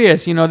the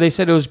Prius. They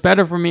said it was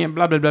better for me, and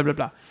blah blah blah blah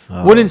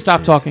blah. Wouldn't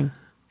stop talking.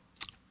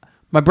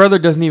 My brother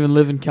doesn't even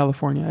live in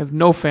California. I have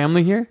no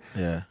family here.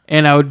 Yeah.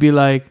 And I would be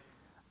like,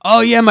 oh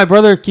yeah, my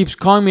brother keeps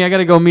calling me. I got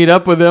to go meet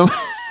up with him.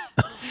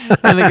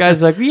 And the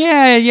guy's like,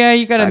 yeah,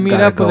 you got to meet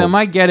up with him.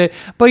 I get it.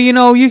 But,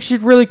 you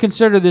should really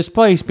consider this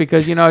place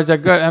because, it's a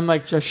good. I'm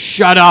like, just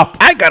shut up.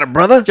 I got it,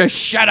 brother. Just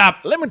shut up.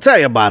 Let me tell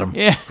you about him.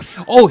 Yeah.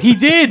 Oh, he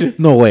did.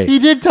 No way. He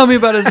did tell me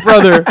about his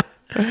brother.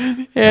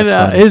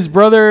 And his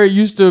brother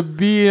used to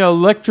be an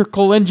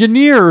electrical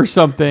engineer or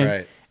something.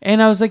 Right.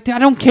 And I was like, I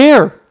don't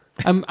care.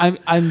 I'm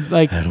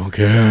like, I don't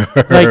care.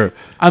 like,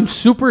 I'm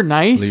super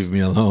nice. Leave me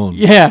alone.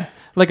 Yeah.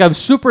 Like, I'm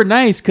super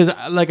nice because,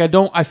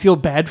 I feel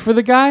bad for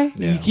the guy.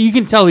 Yeah. You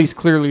can tell he's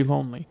clearly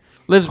lonely.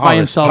 Lives by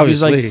himself.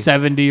 Obviously. He's like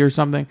 70 or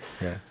something.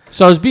 Yeah.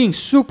 So I was being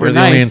super We're the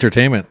nice. only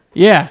entertainment.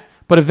 Yeah.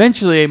 But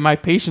eventually, my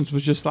patience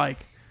was just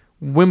like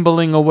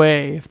wimbling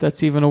away, if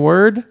that's even a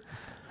word.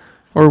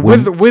 Or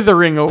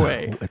withering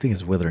away. I think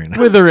it's withering.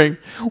 Withering.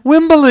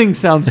 Wimbling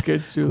sounds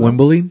good, too.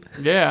 Wimbling?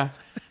 Yeah.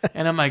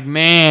 And I'm like,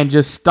 man,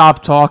 just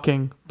stop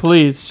talking.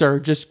 Please, sir.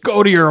 Just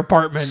go to your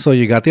apartment. So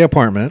you got the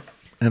apartment,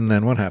 and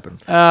then what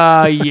happened?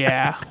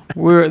 Yeah.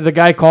 The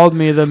guy called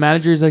me, the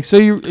manager's like, so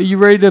you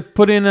ready to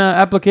put in an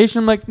application?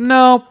 I'm like,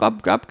 no, I'm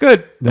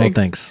good. No,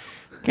 thanks.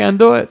 Can't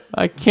do it.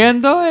 I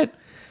can do it.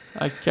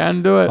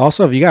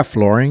 Also, if you got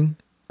flooring,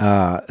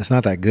 it's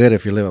not that good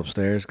if you live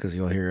upstairs because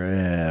you'll hear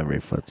every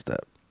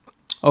footstep.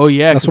 Oh,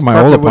 yeah. That's what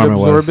my old apartment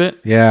would absorb was. it.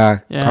 Yeah.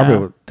 Yeah. Carpet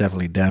would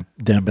definitely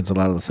dampens a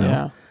lot of the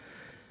sound.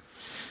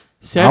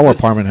 Yeah. Our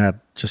apartment had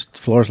just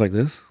floors like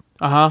this.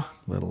 Uh-huh.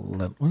 What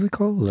do they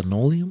call it?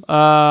 Linoleum?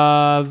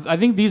 I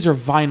think these are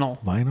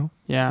vinyl. Vinyl?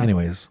 Yeah.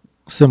 Anyways,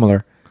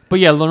 similar. But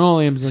yeah,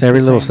 linoleum's So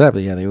every little step,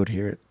 yeah, they would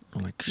hear it.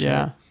 I'm like, shit.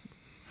 Yeah.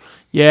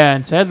 Yeah,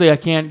 and sadly, I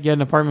can't get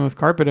an apartment with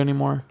carpet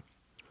anymore.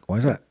 Why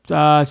is that?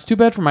 It's too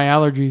bad for my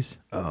allergies.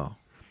 Oh.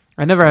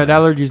 I never had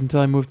allergies until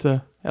I moved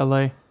to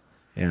L.A.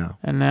 Yeah.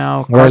 And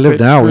now Where I live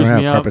now, we screws don't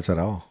me have up. carpets at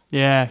all.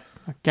 Yeah,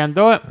 I can't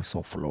do it.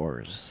 So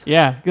floors.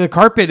 Yeah, the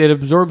carpet, it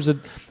absorbs it.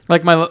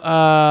 Like my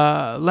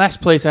last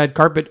place, I had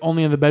carpet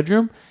only in the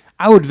bedroom.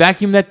 I would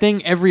vacuum that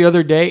thing every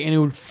other day, and it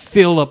would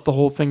fill up the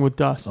whole thing with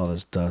dust. All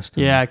this dust.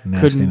 Yeah, I and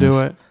couldn't do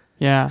nastiness. it.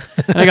 Yeah.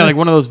 And I got like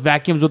one of those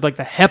vacuums with like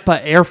the HEPA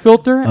air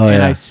filter, Oh,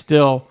 and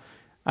yeah.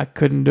 I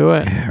couldn't do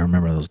it. Yeah, I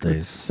remember those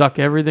days. Suck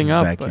everything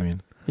up. but- Vacuuming.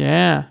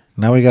 yeah.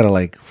 Now we got to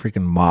like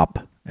freaking mop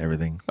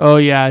everything. Oh,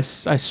 yeah, I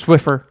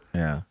Swiffer.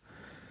 Yeah.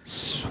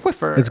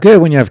 Swiffer. It's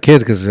good when you have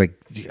kids because it's like,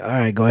 all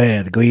right, go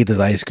ahead. Go eat this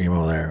ice cream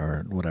over there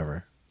or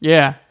whatever.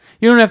 Yeah.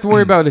 You don't have to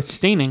worry about it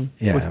staining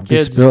Yeah. with if they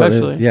kids, spill it,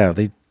 especially. if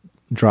they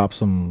drop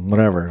some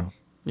whatever.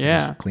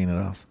 Yeah. Just clean it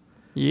off.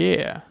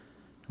 Yeah.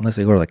 Unless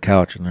they go to the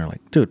couch and they're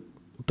like, dude,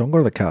 don't go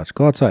to the couch.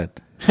 Go outside.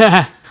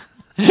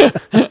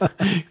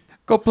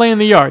 Go play in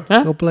the yard,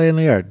 huh? Go play in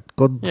the yard.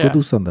 Go Yeah.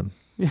 do something.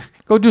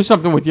 Go do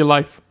something with your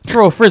life.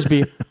 Throw a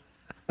frisbee,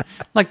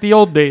 like the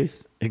old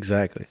days.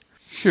 Exactly.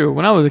 Sure.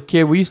 When I was a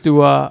kid, we used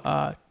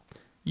to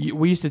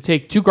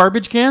take 2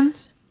 garbage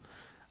cans,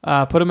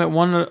 put them at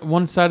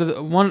one side of the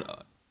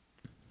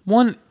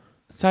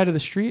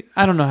street.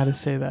 I don't know how to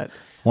say that.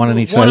 One on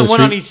each side of the street.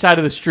 One on each side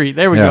of the street.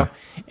 There we Yeah. go.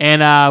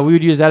 And we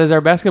would use that as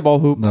our basketball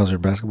hoop. That was your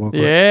basketball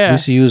court? Yeah. We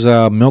used to use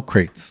milk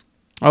crates.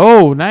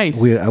 Oh, nice.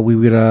 We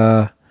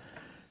would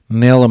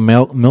nail a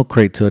milk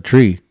crate to a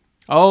tree,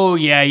 Oh,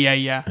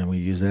 yeah. and we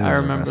use that. I as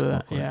our remember basketball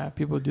that. court. Yeah,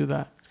 people do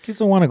that. Kids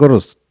don't want to go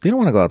they don't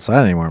want to go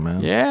outside anymore,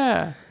 man.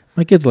 Yeah.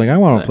 My kid's like, I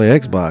want to play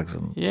Xbox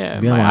and Yeah,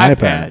 be on my my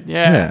iPad. iPad.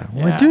 Yeah, I'm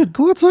like, yeah. dude,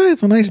 go outside.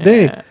 It's a nice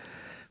day. Yeah.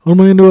 What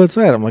am I gonna do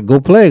outside? I'm like, go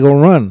play, go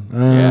run.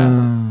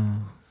 Yeah.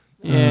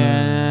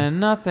 Yeah,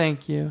 no,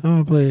 thank you. I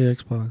want to play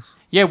Xbox.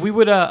 Yeah, we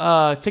would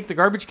take the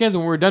garbage cans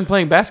when we were done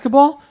playing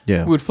basketball.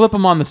 Yeah. We would flip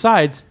them on the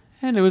sides,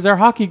 and it was our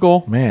hockey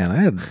goal. Man, I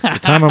had the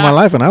time of my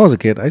life when I was a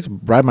kid. I used to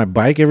ride my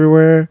bike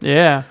everywhere,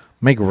 Yeah,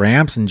 make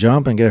ramps and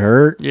jump and get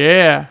hurt.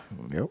 yeah.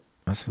 Yep.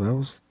 I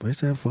used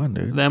to have fun,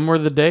 dude. Them were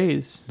the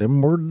days.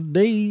 Them were the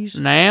days.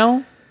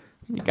 Now,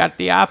 you got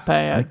the I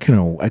iPad.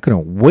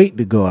 couldn't wait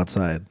to go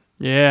outside,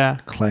 Yeah,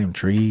 climb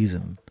trees,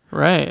 and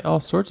right. All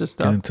sorts of get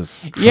stuff. into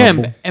trouble.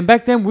 Yeah, and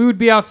back then we would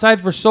be outside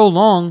for so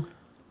long.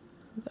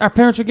 Our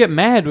parents would get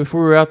mad if we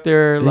were out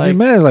there. They Like, get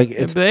mad, like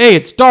it's hey,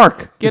 it's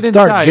dark. Get it's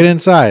inside. dark. Get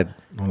inside.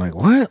 I'm like,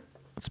 what?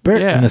 It's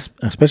better. Yeah. And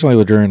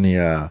especially during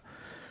the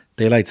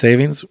daylight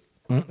savings,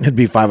 it'd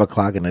be 5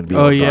 o'clock and it'd be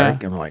Oh all yeah,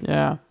 dark. And I'm like,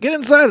 yeah, get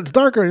inside. It's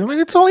darker. You're like,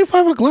 it's only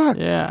 5 o'clock.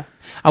 yeah.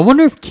 I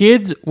wonder if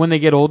kids, when they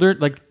get older,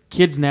 like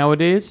kids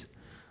nowadays,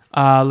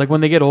 like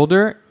when they get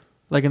older,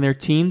 like in their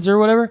teens or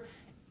whatever,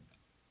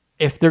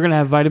 if they're gonna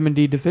have vitamin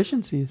D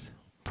deficiencies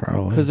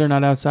Probably. because they're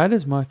not outside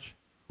as much.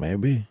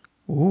 Maybe.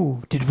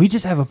 Ooh, did we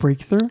just have a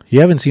breakthrough?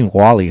 You haven't seen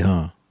Wally,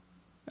 huh?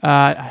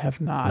 I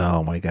have not.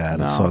 Oh my God,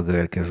 it's No. so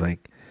good because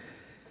like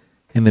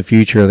in the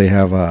future they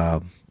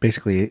have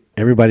basically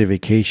everybody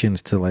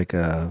vacations to like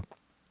a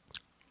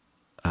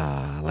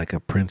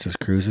Princess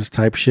Cruises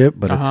type ship,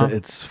 but Uh-huh.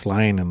 it's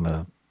flying in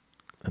the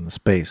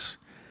space,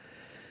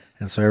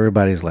 and so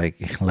everybody's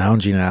like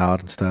lounging out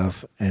and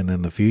stuff. And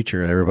in the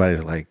future,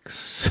 everybody's like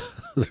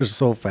they're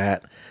so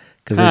fat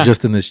because Huh. they're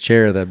just in this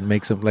chair that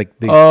makes them like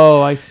these.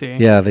 Oh, I see.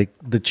 Yeah,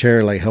 the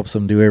chair like helps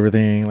them do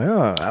everything.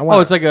 Like, I want.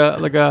 Oh, it's like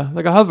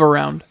a hover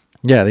round.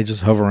 Yeah, they just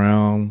hover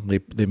around.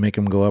 They make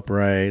them go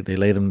upright. They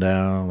lay them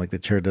down. Like the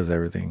chair does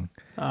everything.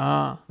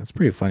 Ah. It's a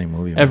pretty funny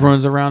movie. Man.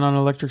 Everyone's around on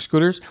electric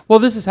scooters. Well,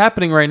 this is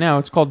happening right now.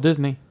 It's called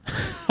Disney.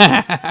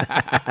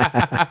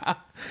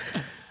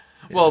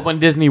 Well, when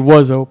Disney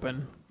was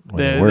open.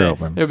 When they were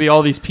open. There'd be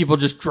all these people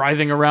just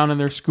driving around in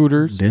their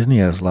scooters. Disney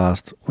has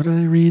lost. What did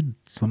I read?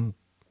 Some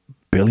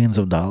billions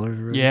of dollars.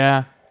 Already?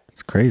 Yeah.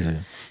 It's crazy.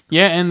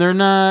 Yeah, and they're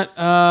not,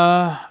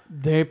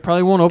 they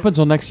probably won't open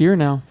until next year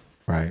now,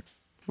 Right.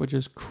 which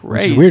is Which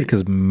crazy. is weird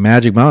because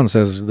Magic Mountain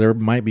says there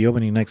might be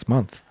opening next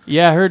month.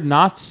 Yeah, I heard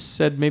Knott's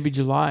said maybe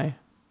July.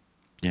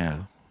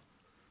 Yeah.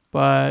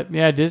 But,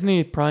 yeah,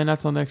 Disney, probably not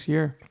till next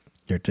year.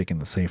 They're taking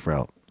the safe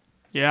route.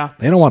 Yeah.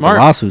 They don't want Smart.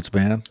 the lawsuits,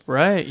 man.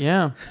 Right,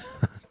 yeah.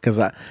 Because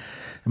I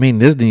mean,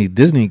 Disney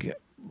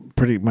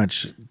pretty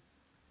much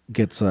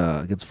gets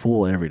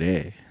full every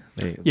day.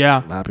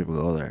 Yeah. A lot of people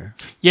go there.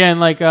 Yeah, and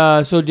like,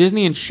 so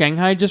Disney in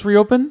Shanghai just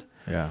reopened.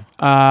 Yeah.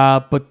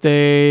 But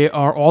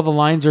all the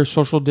lines are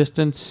social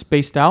distance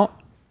spaced out.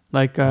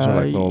 Like, So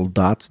like little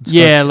dots and stuff.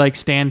 yeah, like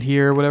stand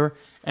here or whatever.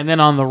 And then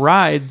on the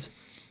rides,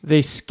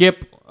 they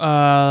skip,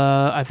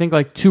 I think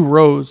like 2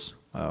 rows.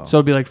 Oh. So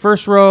it'll be like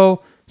first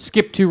row,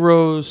 skip 2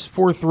 rows,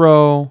 4th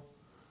row,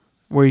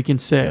 where you can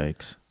sit.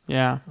 Yikes.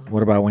 Yeah.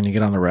 What about when you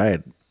get on the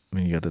ride? I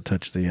mean, you got to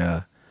touch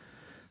the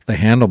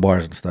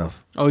handlebars and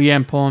stuff. Oh yeah,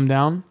 and pull them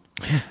down.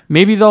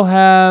 Maybe they'll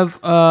have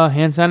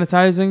hand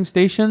sanitizing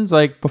stations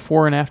like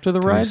before and after the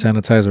Do you ride.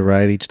 sanitize a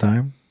ride each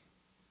time?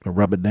 Or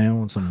rub it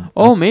down with some.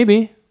 Oh,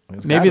 maybe.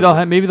 There's Maybe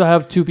gotta they'll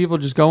have 2 people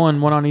just going,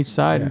 one on each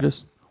side, and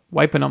just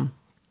wiping them.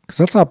 Because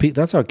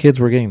that's how kids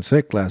were getting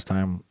sick last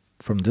time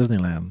from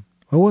Disneyland.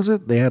 What was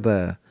it? They had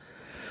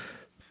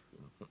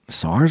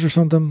SARS or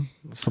something.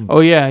 Oh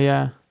yeah,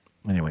 yeah.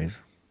 Anyways,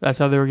 That's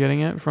how they were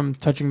getting it from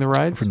touching the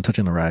rides. from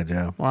touching the rides,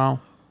 yeah. Wow.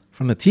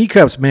 From the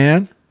teacups,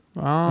 man.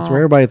 Wow. That's where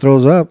everybody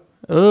throws up.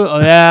 Oh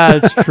yeah,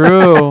 it's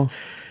true.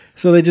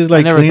 So they just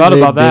like never thought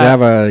about they'd that.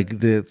 have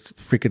the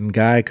freaking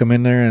guy come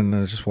in there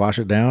and just wash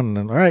it down, and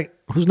then all right,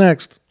 who's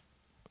next?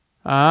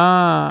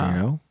 Ah, You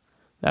know.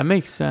 that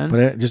makes sense.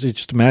 But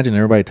just imagine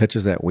everybody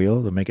touches that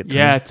wheel to make it turn.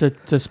 yeah,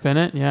 to spin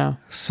it. Yeah.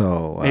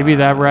 So Maybe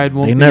that ride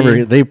won't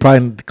They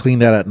probably clean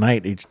that at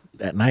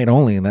night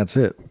only, and that's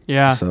it.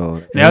 Yeah.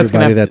 So Now it's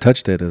gonna everybody have that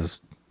touched it has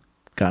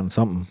gotten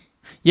something.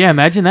 Yeah,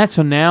 imagine that.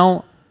 So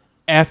now,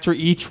 after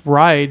each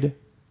ride,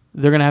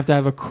 they're gonna have to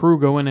have a crew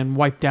go in and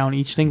wipe down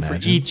each thing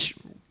Imagine.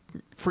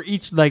 for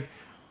each. Like,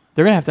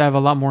 they're gonna have to have a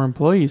lot more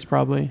employees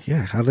probably.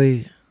 Yeah,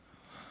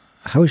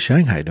 how is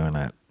Shanghai doing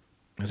that?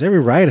 Because every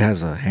ride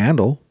has a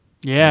handle.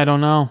 Yeah, I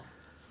don't know.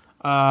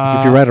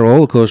 If you ride a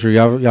roller coaster, you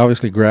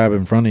obviously grab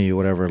in front of you,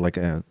 whatever, like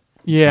a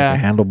Yeah.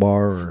 handlebar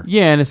or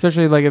Yeah, and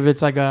especially like if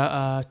it's like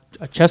a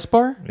chest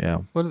bar. yeah,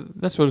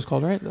 That's what it's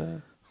called, right?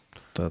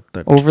 the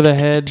Over the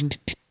head.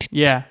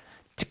 Yeah.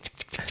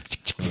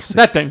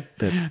 That thing.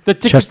 The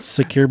tick chest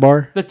secure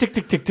bar. the tick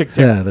tick tick tick tick.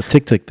 Yeah, the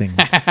tick thing.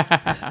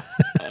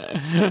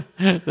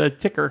 The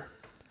ticker.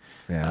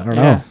 Yeah, I don't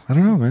Yeah. know. I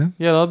don't know, man.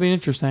 Yeah, that'll be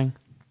interesting.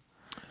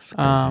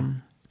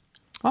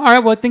 All right,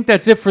 well I think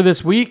that's it for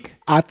this week.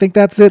 I think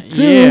that's it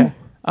too.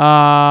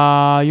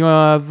 Yeah. You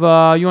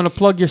want to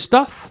plug your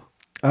stuff?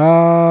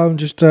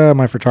 Just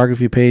my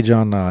photography page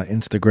on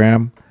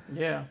Instagram,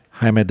 Yeah.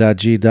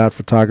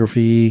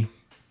 jaime.g.photography.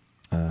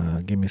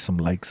 Give me some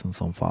likes and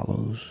some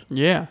follows.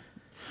 Yeah.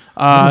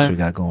 What else we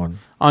got going?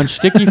 On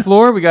Sticky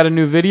Floor, we got a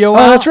new video Oh,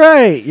 out. that's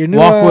right. Your new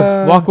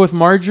Walk with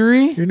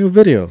Marjorie. Your new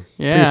video.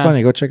 Yeah. Pretty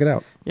funny. Go check it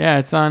out. Yeah,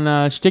 it's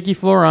on Sticky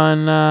Floor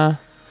on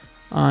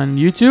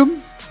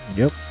YouTube.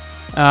 Yep.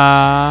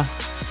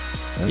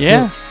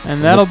 Yeah, it.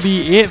 and that'll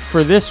be it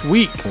for this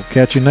week. We'll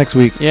catch you next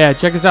week. Yeah,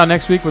 check us out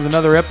next week with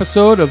another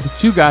episode of the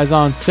Two Guys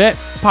on Set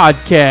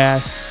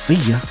podcast. See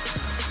ya.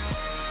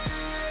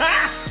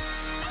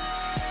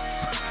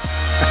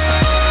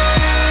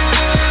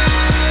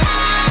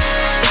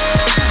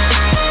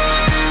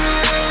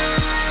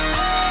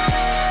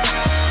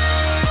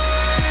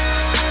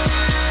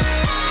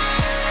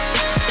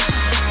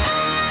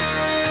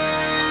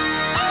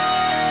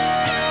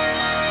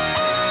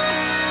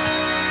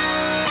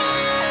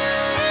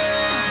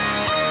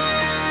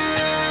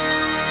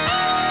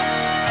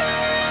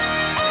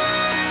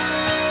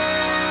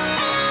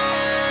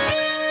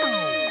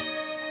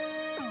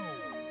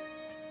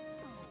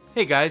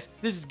 Hey guys,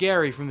 this is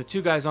Gary from the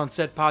Two Guys on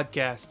Set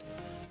podcast.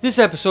 This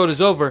episode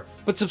is over,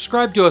 but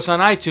subscribe to us on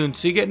iTunes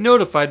so you get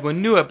notified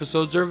when new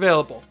episodes are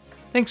available.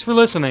 Thanks for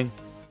listening.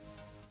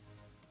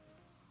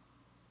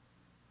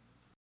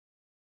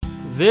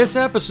 This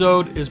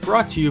episode is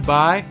brought to you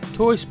by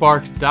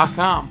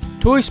ToySparks.com.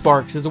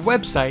 ToySparks is a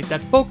website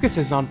that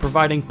focuses on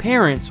providing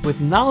parents with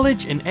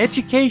knowledge and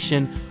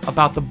education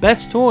about the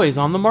best toys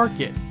on the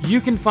market. You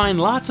can find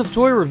lots of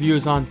toy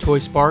reviews on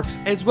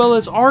ToySparks, as well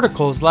as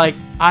articles like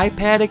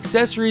iPad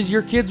accessories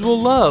your kids will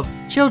love,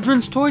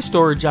 children's toy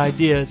storage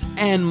ideas,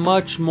 and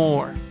much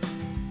more.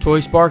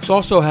 ToySparks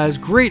also has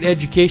great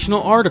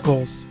educational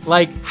articles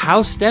like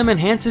how STEM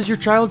enhances your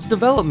child's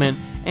development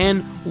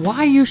and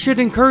why you should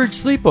encourage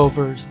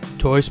sleepovers.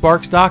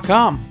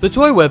 ToySparks.com, the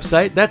toy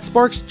website that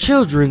sparks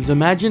children's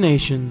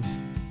imaginations.